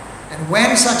 And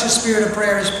when such a spirit of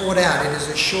prayer is poured out, it is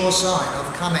a sure sign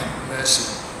of coming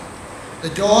mercy. The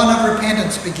dawn of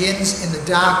repentance begins in the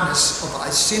darkness of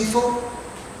a sinful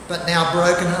but now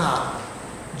broken heart.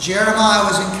 Jeremiah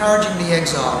was encouraging the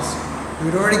exiles, who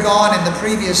had already gone in the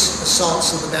previous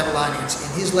assaults of the Babylonians,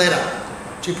 in his letter,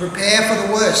 to prepare for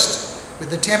the worst, with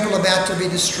the temple about to be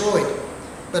destroyed.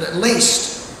 But at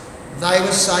least they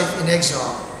were safe in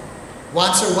exile.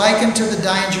 Once awakened to the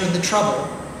danger and the trouble,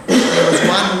 there was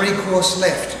one recourse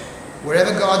left,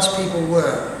 wherever God's people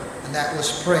were, and that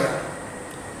was prayer.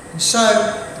 And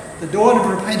so the dawn of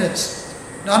repentance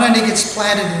not only gets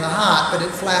planted in the heart, but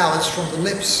it flowers from the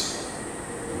lips.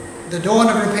 The dawn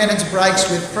of repentance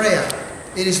breaks with prayer.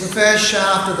 It is the first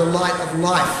shaft of the light of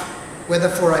life, whether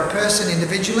for a person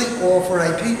individually or for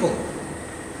a people.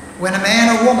 When a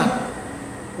man or woman,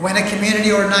 when a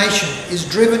community or a nation is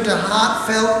driven to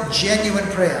heartfelt, genuine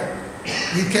prayer,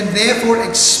 you can therefore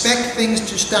expect things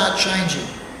to start changing.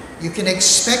 You can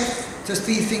expect to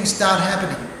see things start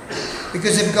happening.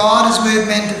 Because if God has moved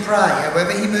men to pray,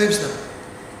 however he moves them,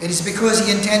 it is because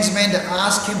he intends men to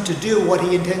ask him to do what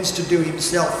he intends to do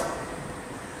himself.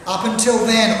 Up until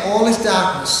then, all is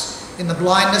darkness in the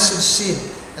blindness of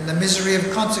sin and the misery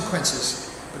of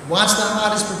consequences. But once the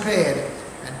heart is prepared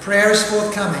and prayer is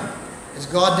forthcoming, as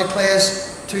God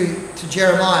declares to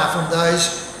Jeremiah from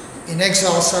those in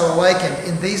exile so awakened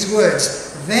in these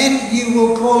words, "Then you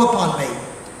will call upon me,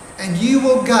 and you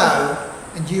will go,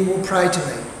 and you will pray to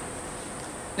me."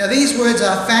 Now these words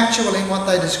are factual in what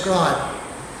they describe,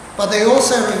 but they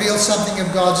also reveal something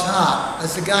of God's heart,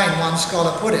 as again one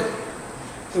scholar put it.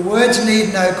 The words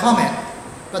need no comment,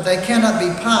 but they cannot be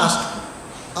passed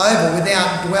over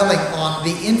without dwelling on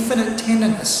the infinite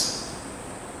tenderness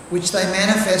which they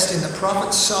manifest in the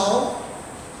prophet's soul,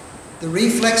 the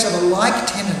reflex of a like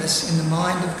tenderness in the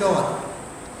mind of God,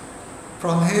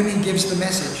 from whom he gives the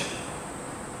message.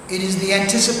 It is the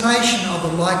anticipation of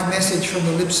a like message from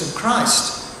the lips of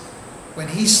Christ, when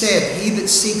he said, "He that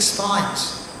seeks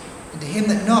finds, and to him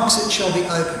that knocks it shall be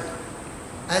opened."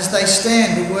 As they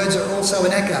stand, the words are also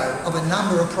an echo of a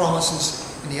number of promises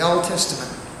in the Old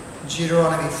Testament,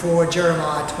 Deuteronomy 4,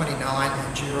 Jeremiah 29,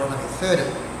 and Deuteronomy 30.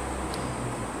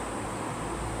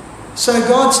 So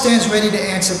God stands ready to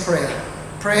answer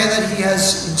prayer that he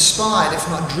has inspired, if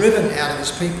not driven, out of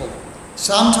his people,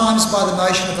 sometimes by the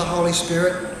motion of the Holy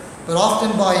Spirit, but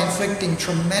often by inflicting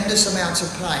tremendous amounts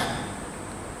of pain,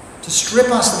 to strip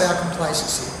us of our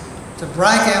complacency, to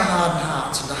break our hardened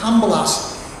hearts, and to humble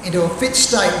us into a fit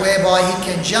state whereby he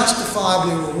can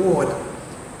justifiably reward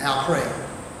our prayer.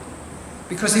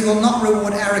 Because he will not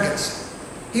reward arrogance,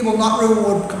 he will not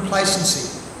reward complacency,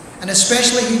 and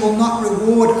especially he will not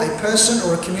reward a person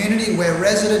or a community where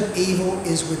resident evil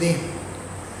is within.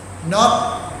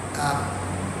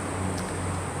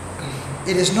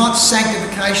 It is not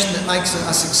sanctification that makes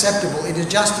us acceptable, it is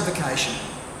justification.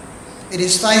 It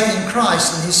is faith in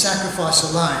Christ and his sacrifice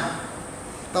alone.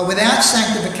 But without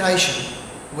sanctification,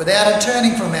 without a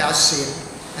turning from our sin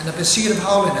and the pursuit of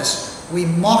holiness, we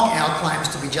mock our claims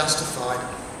to be justified.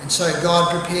 And so God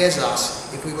prepares us,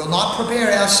 if we will not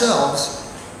prepare ourselves,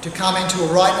 to come into a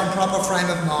right and proper frame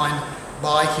of mind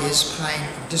by his pain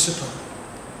of discipline.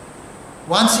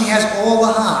 Once he has all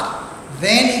the heart,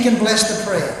 then he can bless the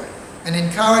prayer and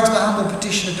encourage the humble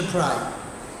petitioner to pray.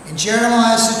 In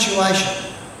Jeremiah's situation,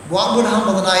 what would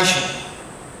humble the nation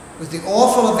was the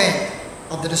awful event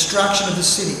of the destruction of the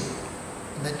city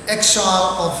and the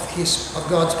exile of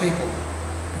God's people,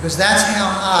 because that's how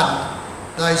hardened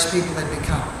those people had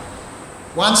become.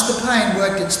 Once the pain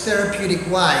worked its therapeutic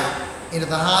way into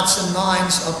the hearts and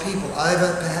minds of people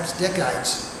over perhaps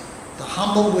decades, the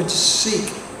humble would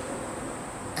seek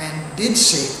and did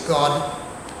seek God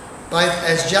both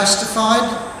as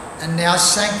justified and now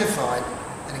sanctified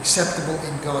and acceptable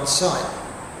in God's sight.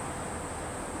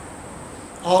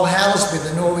 Ole Halsby,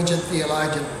 the Norwegian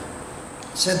theologian,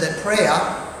 said that prayer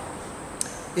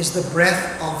is the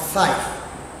breath of faith.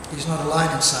 He's not alone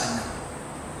in saying that.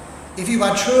 If you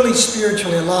are truly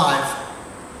spiritually alive,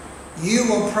 you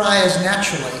will pray as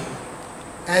naturally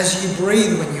as you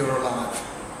breathe when you're alive.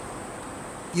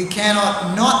 You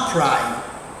cannot not pray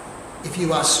if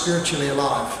you are spiritually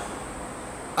alive.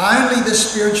 Only the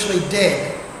spiritually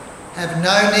dead have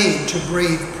no need to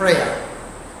breathe prayer.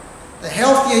 The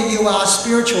healthier you are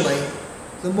spiritually,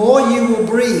 the more you will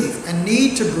breathe and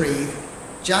need to breathe,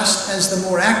 just as the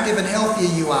more active and healthier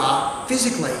you are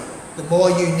physically, the more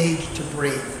you need to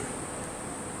breathe.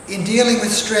 In dealing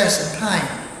with stress and pain,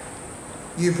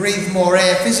 you breathe more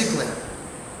air physically.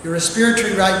 Your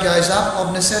respiratory rate goes up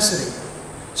of necessity.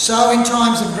 So in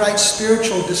times of great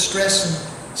spiritual distress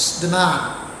and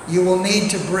demand, you will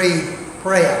need to breathe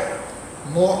prayer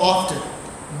more often,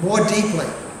 more deeply,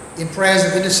 in prayers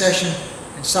of intercession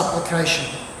and supplication,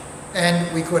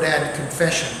 and we could add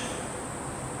confession.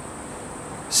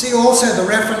 See also the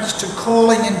reference to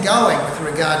calling and going with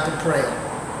regard to prayer.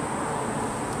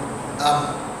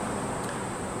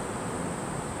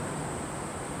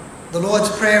 The Lord's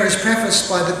Prayer is prefaced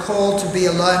by the call to be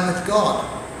alone with God,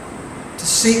 to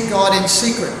seek God in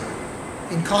secret,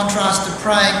 in contrast to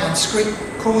praying on street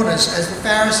corners as the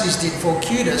Pharisees did for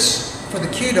the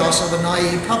kudos of a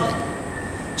naive public.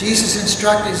 Jesus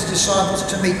instructed his disciples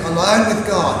to meet alone with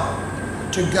God,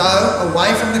 to go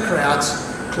away from the crowds,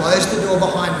 close the door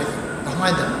behind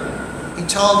them. He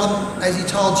told them, as he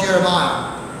told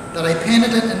Jeremiah, that a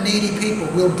penitent and needy people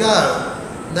will go,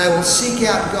 and they will seek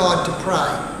out God to pray.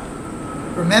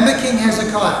 Remember King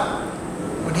Hezekiah,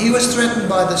 when he was threatened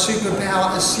by the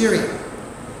superpower Assyria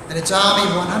and its army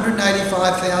of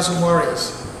 185,000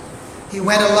 warriors. He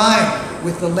went alone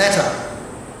with the letter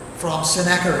from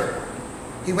Sennacherib.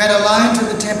 He went alone to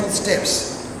the temple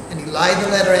steps, and he laid the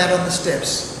letter out on the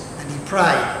steps, and he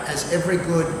prayed as every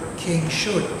good king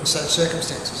should in such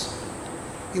circumstances.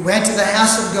 He went to the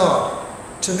house of God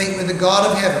to meet with the God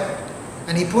of heaven,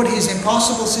 and he put his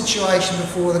impossible situation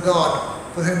before the God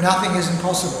for whom nothing is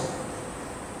impossible.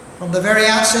 From the very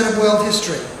outset of world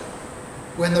history,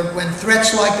 when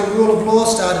threats like the rule of law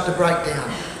started to break down,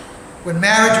 when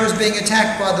marriage was being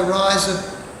attacked by the rise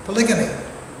of polygamy,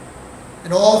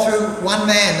 and all through one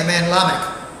man, the man Lamech,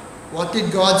 what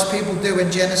did God's people do in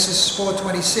Genesis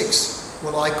 4:26?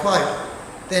 Well, I quote,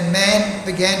 "Then man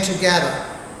began to gather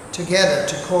together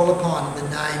to call upon the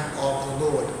name of the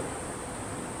Lord."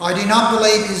 I do not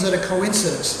believe is it a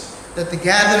coincidence that the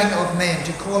gathering of men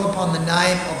to call upon the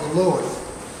name of the Lord,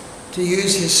 to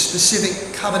use his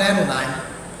specific covenantal name,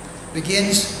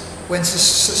 begins when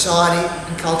society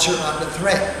and culture are under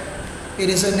threat. It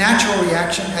is a natural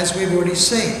reaction, as we've already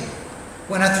seen,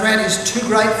 when a threat is too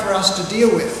great for us to deal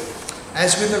with,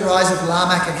 as with the rise of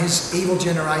Lamech and his evil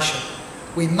generation.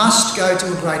 We must go to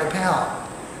a greater power,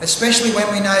 especially when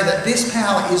we know that this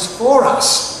power is for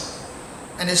us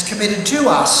and is committed to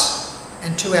us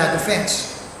and to our defence.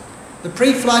 The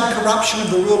pre-flood corruption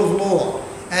of the rule of law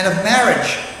and of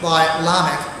marriage by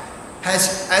Lamech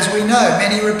has, as we know,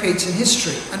 many repeats in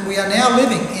history, and we are now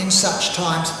living in such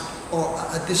times, or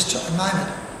at this moment.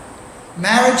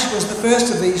 Marriage was the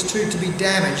first of these two to be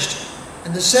damaged,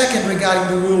 and the second, regarding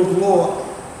the rule of law,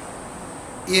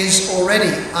 is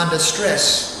already under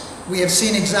stress. We have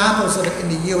seen examples of it in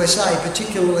the USA,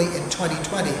 particularly in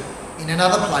 2020, and in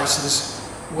other places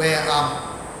where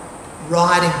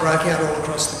rioting broke out all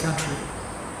across the country.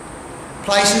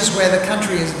 Places where the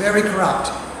country is very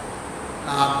corrupt.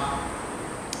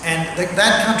 And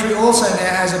that country also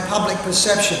now has a public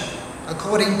perception,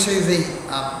 according to the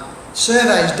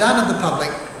surveys done of the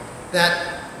public,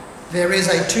 that there is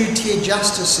a two-tier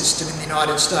justice system in the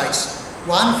United States.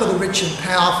 One for the rich and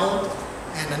powerful,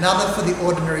 and another for the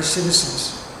ordinary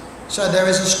citizens. So there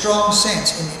is a strong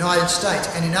sense in the United States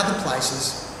and in other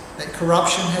places that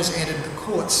corruption has entered the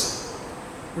courts.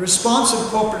 The response of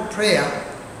corporate prayer,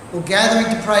 or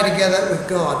gathering to pray together with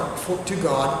God, to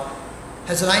God,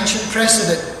 has an ancient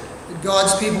precedent that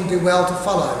God's people do well to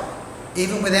follow,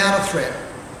 even without a threat.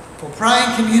 For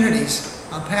praying communities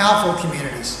are powerful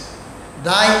communities.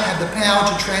 They have the power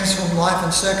to transform life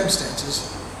and circumstances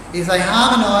if they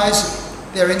harmonise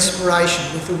their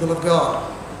inspiration with the will of God.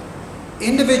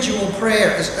 Individual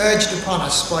prayer is urged upon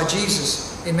us by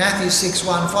Jesus in Matthew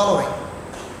 6:1 following,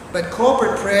 but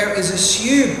corporate prayer is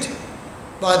assumed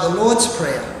by the Lord's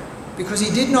Prayer, because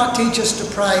he did not teach us to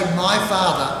pray, "My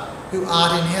Father who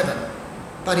art in heaven,"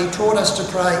 but he taught us to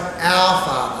pray, "Our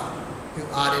Father who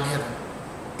art in heaven."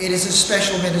 It is a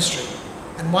special ministry,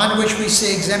 and one which we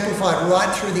see exemplified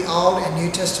right through the Old and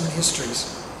New Testament histories.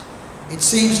 It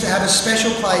seems to have a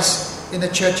special place in the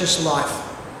church's life,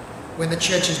 when the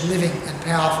church is living and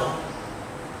powerful.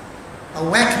 A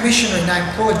WAC missionary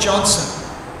named Claude Johnson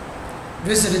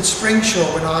visited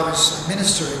Springshaw when I was a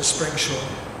minister in Springshaw,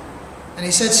 and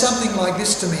he said something like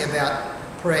this to me about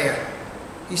prayer.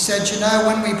 He said, "You know,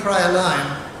 when we pray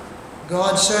alone,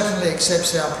 God certainly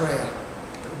accepts our prayer.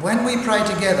 But when we pray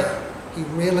together, he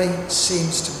really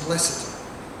seems to bless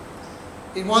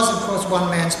it." It was, of course, one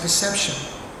man's perception,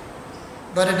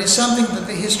 but it is something that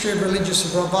the history of religious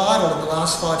revival in the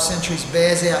last 5 centuries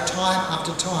bears out time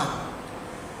after time.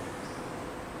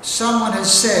 Someone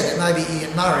has said, it may be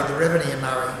Ian Murray, the Reverend Ian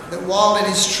Murray, that while it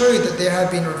is true that there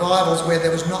have been revivals where there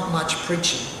was not much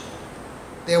preaching,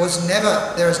 there has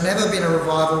never been a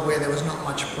revival where there was not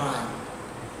much praying.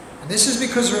 And this is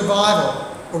because revival,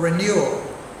 or renewal,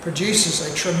 produces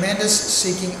a tremendous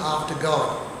seeking after God.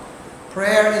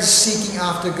 Prayer is seeking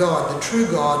after God, the true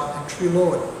God and true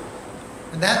Lord.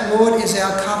 And that Lord is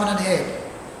our covenant head,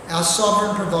 our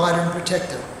sovereign provider and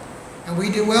protector. And we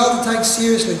do well to take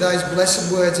seriously those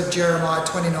blessed words of Jeremiah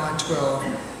 29:12.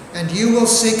 "And you will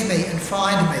seek me and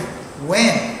find me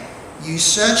when you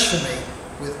search for me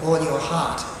with all your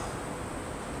heart."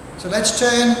 So let's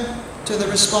turn to the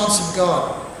response of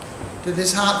God to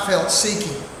this heartfelt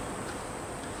seeking,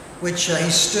 which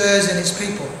he stirs in his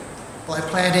people by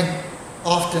planting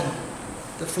often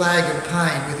the flag of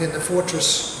pain within the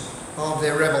fortress of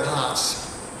their rebel hearts.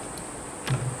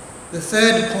 The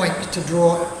third point to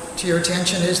draw to your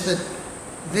attention is that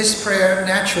this prayer,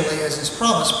 naturally, as is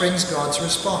promised, brings God's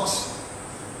response.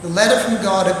 The letter from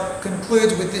God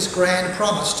concludes with this grand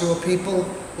promise to a people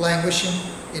languishing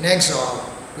in exile,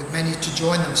 with many to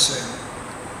join them soon.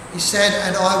 He said,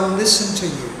 "And I will listen to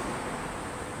you.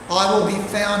 I will be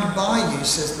found by you,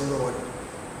 says the Lord,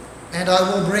 and I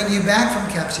will bring you back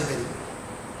from captivity.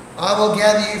 I will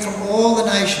gather you from all the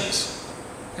nations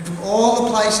and from all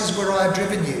the places where I have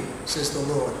driven you, says the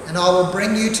Lord, and I will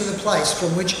bring you to the place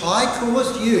from which I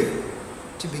caused you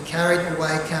to be carried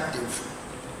away captive."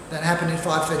 That happened in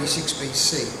 536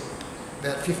 BC,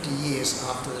 about 50 years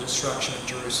after the destruction of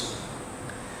Jerusalem.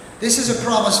 This is a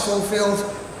promise fulfilled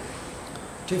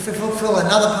to fulfill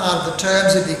another part of the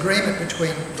terms of the agreement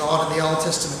between God and the Old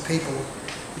Testament people,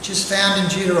 which is found in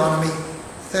Deuteronomy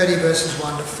 30 verses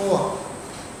 1 to 4.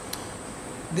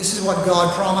 This is what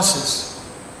God promises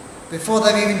before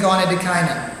they've even gone into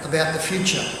Canaan about the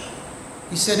future.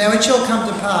 He said, "Now it shall come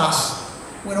to pass,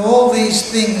 when all these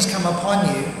things come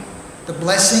upon you, the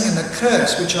blessing and the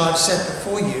curse which I have set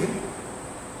before you,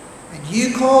 and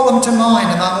you call them to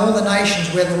mind among all the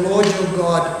nations where the Lord your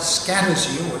God scatters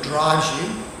you or drives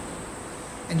you,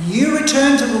 and you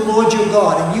return to the Lord your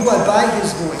God and you obey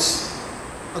his voice,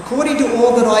 according to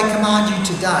all that I command you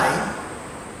today,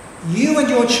 you and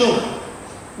your children,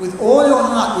 with all your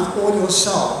heart, with all your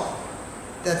soul,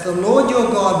 that the Lord your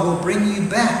God will bring you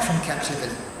back from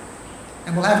captivity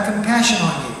and will have compassion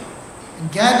on you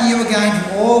and gather you again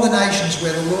from all the nations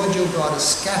where the Lord your God has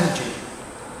scattered you.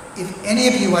 If any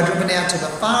of you are driven out to the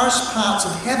farthest parts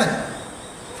of heaven,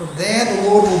 from there the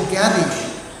Lord will gather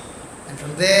you, and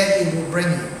from there he will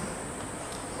bring you."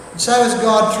 And so as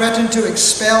God threatened to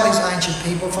expel his ancient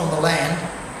people from the land,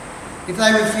 if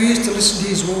they refused to listen to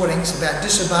his warnings about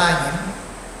disobeying him,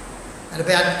 and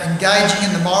about engaging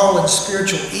in the moral and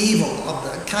spiritual evil of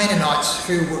the Canaanites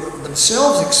who were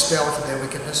themselves expelled for their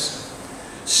wickedness,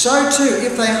 so too,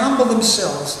 if they humbled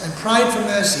themselves and prayed for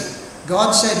mercy,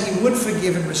 God said he would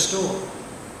forgive and restore.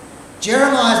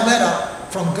 Jeremiah's letter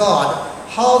from God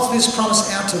holds this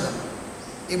promise out to them.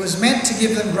 It was meant to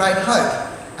give them great hope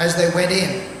as they went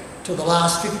in to the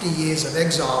last 50 years of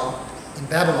exile in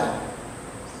Babylon.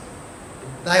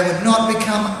 They would not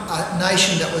become a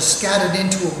nation that was scattered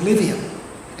into oblivion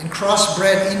and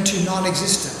crossbred into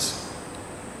non-existence.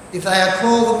 If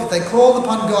they called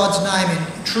upon God's name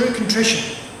in true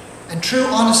contrition and true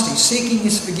honesty, seeking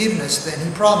his forgiveness, then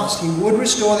he promised he would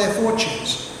restore their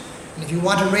fortunes. And if you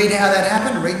want to read how that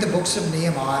happened, read the books of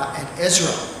Nehemiah and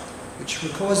Ezra, which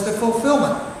records the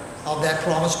fulfillment of that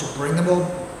promise to bring them all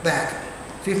back.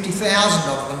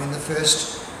 50,000 of them in the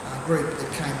first group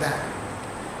that came back.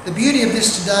 The beauty of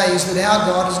this today is that our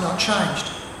God has not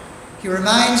changed. He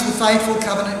remains the faithful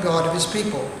covenant God of his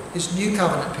people, his new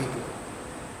covenant people.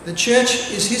 The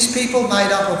church is his people,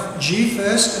 made up of Jew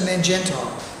first and then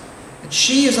Gentile. And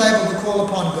she is able to call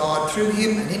upon God through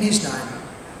him and in his name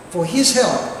for his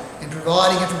help in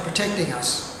providing and for protecting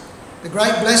us. The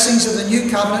great blessings of the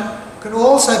new covenant can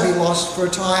also be lost for a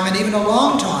time, and even a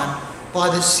long time, by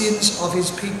the sins of his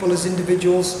people as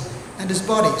individuals and as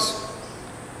bodies.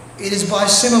 It is by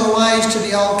similar ways to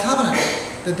the old covenant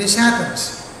that this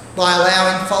happens, by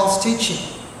allowing false teaching,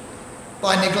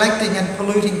 by neglecting and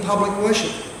polluting public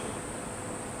worship,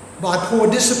 by poor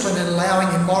discipline and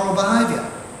allowing immoral behaviour,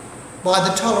 by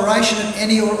the toleration of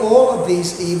any or all of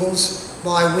these evils,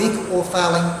 by weak or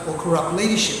failing or corrupt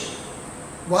leadership.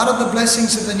 What are the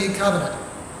blessings of the new covenant?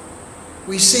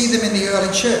 We see them in the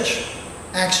early church.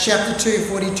 Acts chapter 2,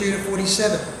 42 to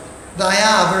 47. They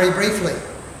are, very briefly,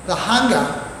 the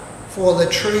hunger for the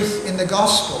truth in the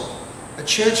gospel, a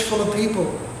church full of people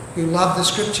who love the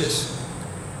scriptures.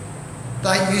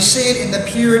 You see it in the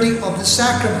purity of the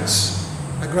sacraments,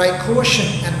 a great caution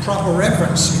and proper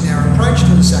reverence in our approach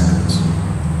to the sacraments.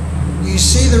 You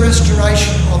see the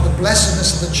restoration of the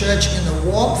blessedness of the church in the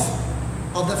warmth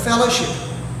of the fellowship.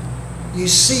 You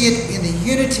see it in the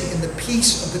unity and the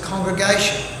peace of the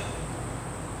congregation.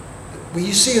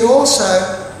 You see it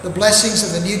also, the blessings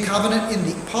of the new covenant, in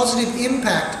the positive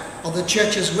impact of the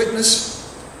church's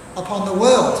witness upon the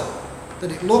world,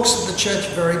 that it looks at the church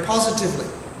very positively.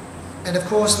 And of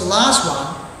course, the last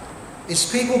one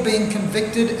is people being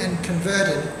convicted and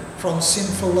converted from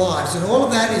sinful lives. And all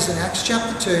of that is in Acts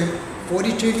chapter 2,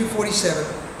 42 to 47,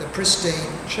 the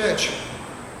pristine church.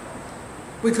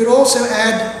 We could also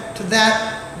add to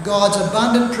that God's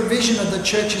abundant provision of the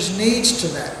church's needs to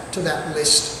that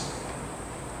list,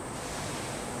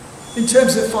 in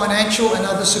terms of financial and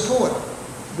other support,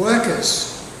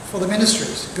 workers, for the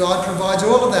ministries. God provides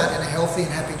all of that in a healthy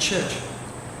and happy church.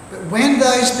 But when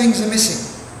those things are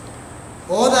missing,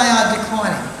 or they are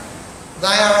declining, they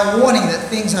are a warning that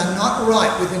things are not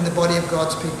right within the body of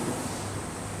God's people.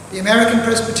 The American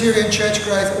Presbyterian church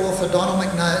growth author Donald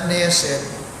McNair said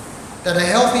that a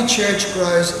healthy church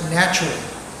grows naturally.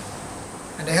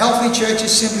 And a healthy church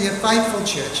is simply a faithful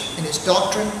church in its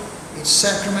doctrine, its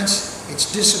sacraments,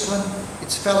 its discipline,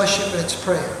 its fellowship and its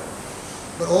prayer.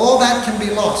 But all that can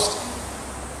be lost.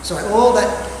 All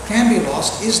that can be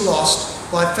lost is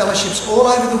lost by fellowships all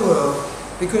over the world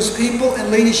because people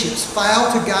and leaderships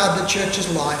fail to guard the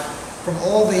church's life from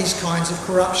all these kinds of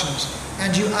corruptions,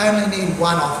 and you only need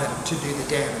one of them to do the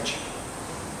damage.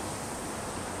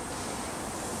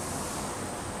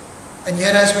 And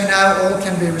yet, as we know, all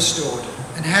can be restored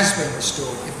and has been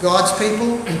restored if God's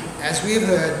people, as we have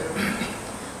heard,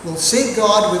 will seek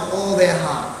God with all their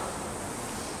heart.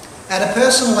 At a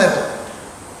personal level,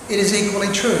 it is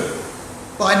equally true.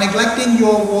 By neglecting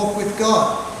your walk with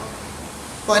God,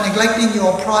 by neglecting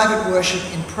your private worship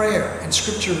in prayer and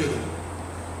scripture reading,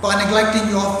 by neglecting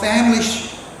your family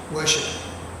worship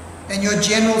and your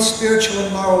general spiritual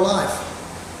and moral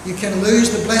life, you can lose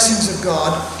the blessings of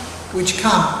God which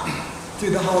come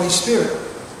through the Holy Spirit.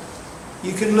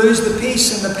 You can lose the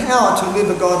peace and the power to live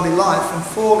a godly life and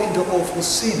fall into awful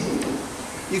sin.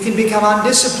 You can become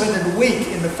undisciplined and weak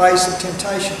in the face of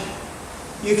temptation.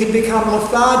 You can become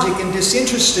lethargic and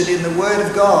disinterested in the Word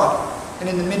of God and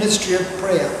in the ministry of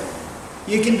prayer.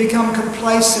 You can become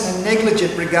complacent and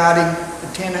negligent regarding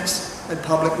attendance at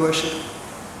public worship.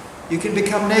 You can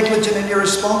become negligent and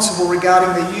irresponsible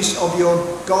regarding the use of your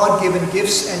God-given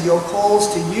gifts and your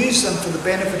calls to use them for the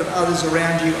benefit of others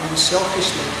around you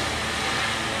unselfishly.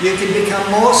 You can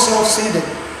become more self-centered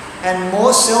and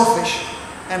more selfish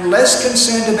and less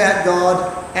concerned about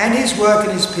God and His work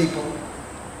and His people.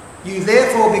 You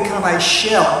therefore become a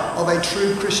shell of a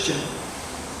true Christian.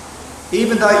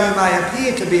 Even though you may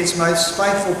appear to be its most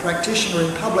faithful practitioner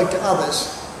in public to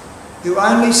others, who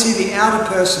only see the outer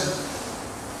person,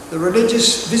 the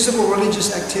visible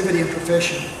religious activity and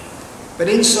profession, but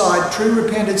inside true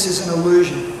repentance is an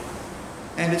illusion,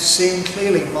 and it's seen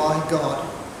clearly by God.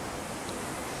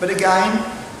 But again,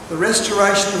 the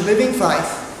restoration of living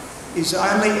faith is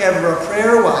only ever a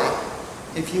prayer away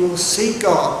if you will seek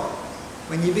God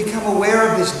when you become aware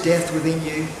of this death within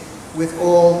you with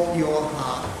all your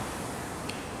heart.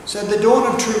 So the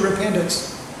dawn of true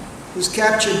repentance was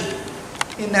captured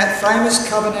in that famous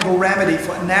covenantal remedy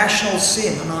for national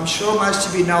sin, and I'm sure most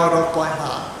of you know it off by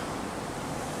heart.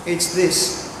 It's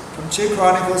this, from 2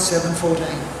 Chronicles 7:14.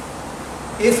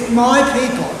 If my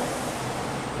people,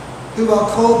 who are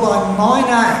called by my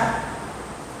name,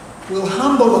 will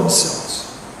humble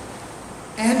themselves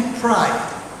and pray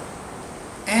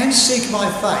and seek my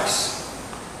face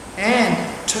and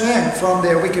turn from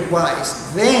their wicked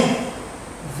ways, then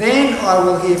I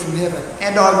will hear from heaven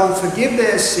and I will forgive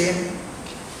their sin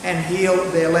and heal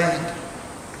their land.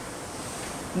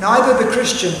 Neither the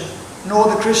Christian nor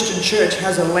the Christian church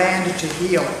has a land to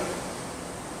heal,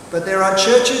 but there are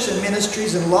churches and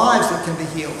ministries and lives that can be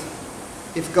healed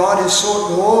if God is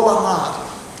sought with all the heart,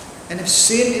 and if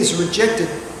sin is rejected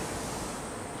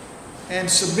and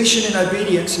submission and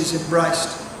obedience is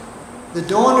embraced. The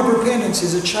dawn of repentance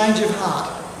is a change of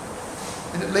heart,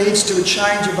 and it leads to a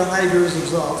change of behaviour as a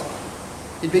result.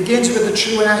 It begins with a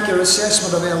true and accurate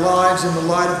assessment of our lives in the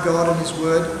light of God and His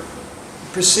Word.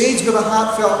 It proceeds with a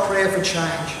heartfelt prayer for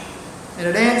change, and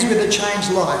it ends with a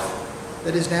changed life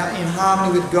that is now in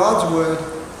harmony with God's Word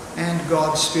and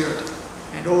God's Spirit,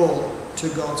 and all to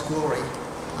God's glory.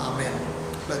 Amen.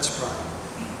 Let's pray.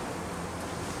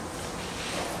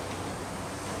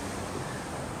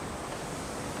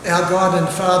 Our God and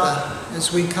Father,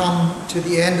 as we come to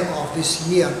the end of this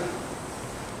year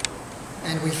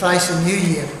and we face a new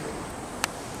year,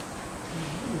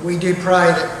 we do pray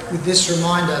that with this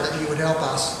reminder that you would help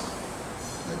us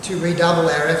to redouble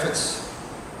our efforts,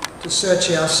 to search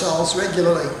our souls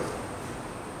regularly,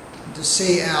 to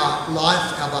see our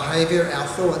life, our behaviour, our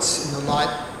thoughts in the light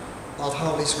of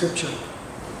Holy Scripture.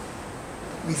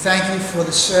 We thank you for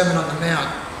the Sermon on the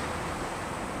Mount,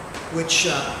 which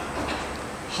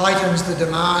heightens the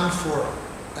demand for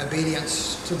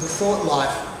obedience to the thought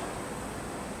life,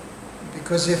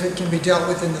 because if it can be dealt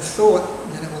with in the thought,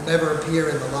 then it will never appear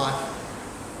in the life.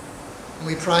 And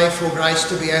we pray for grace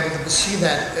to be able to pursue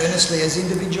that earnestly as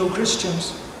individual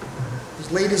Christians,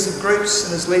 as leaders of groups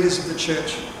and as leaders of the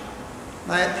church.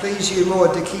 May it please you,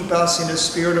 Lord, to keep us in a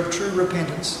spirit of true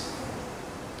repentance,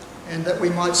 and that we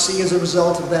might see as a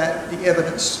result of that the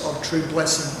evidence of true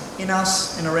blessing in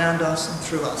us and around us and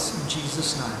through us. In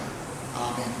Jesus' name,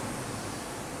 amen.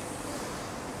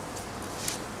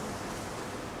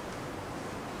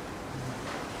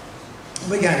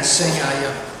 We're going to sing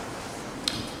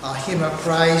a hymn of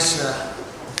praise, a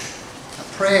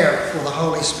prayer for the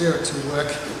Holy Spirit to work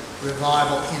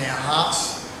revival in our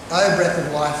hearts. O breath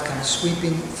of life, come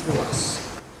sweeping through us.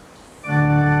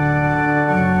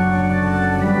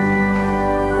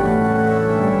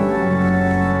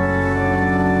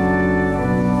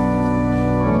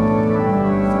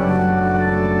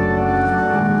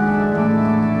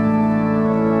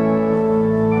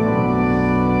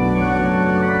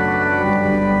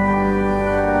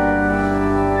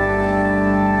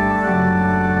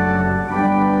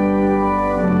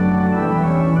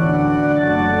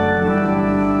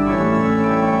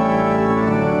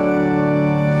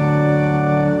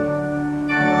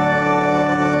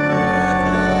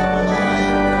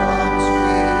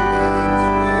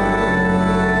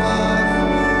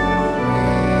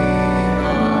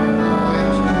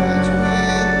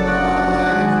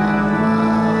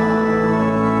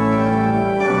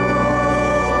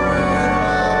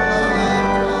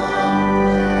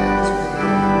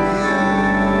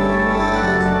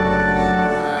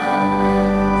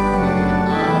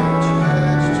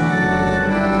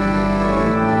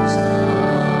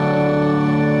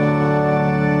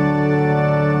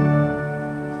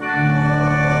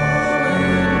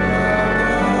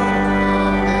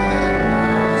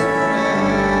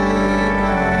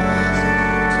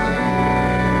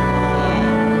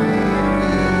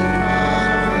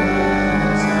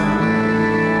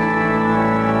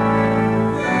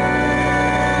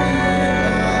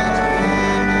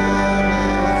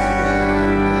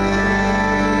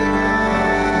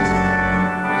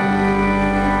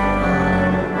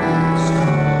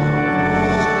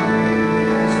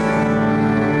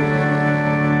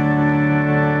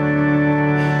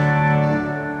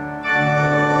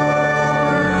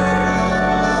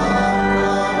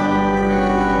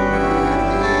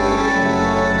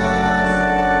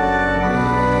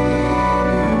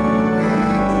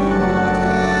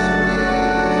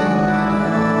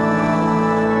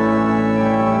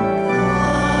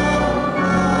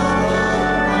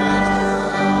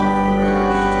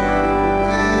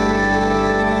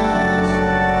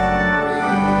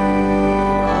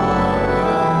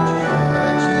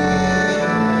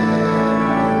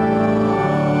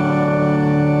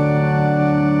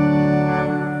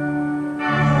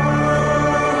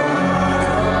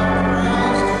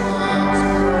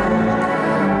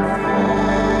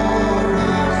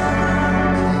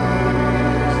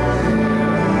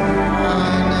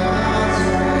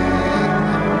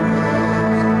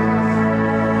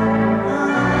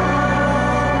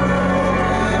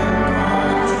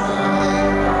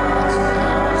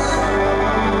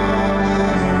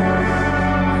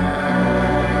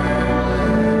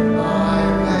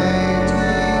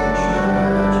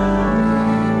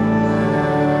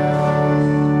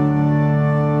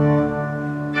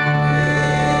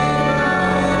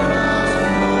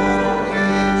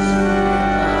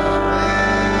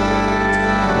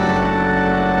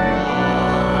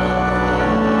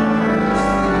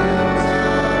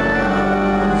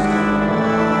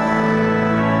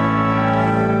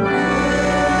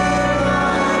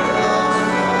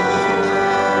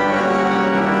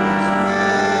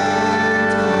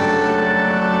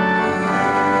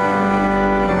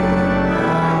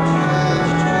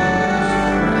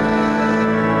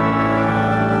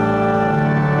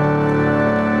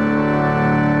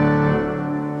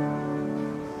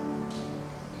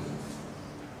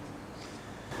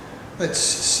 Let's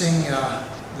sing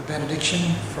the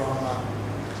benediction from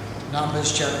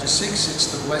Numbers chapter 6.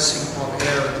 It's the blessing of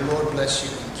Aaron. The Lord bless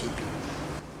you.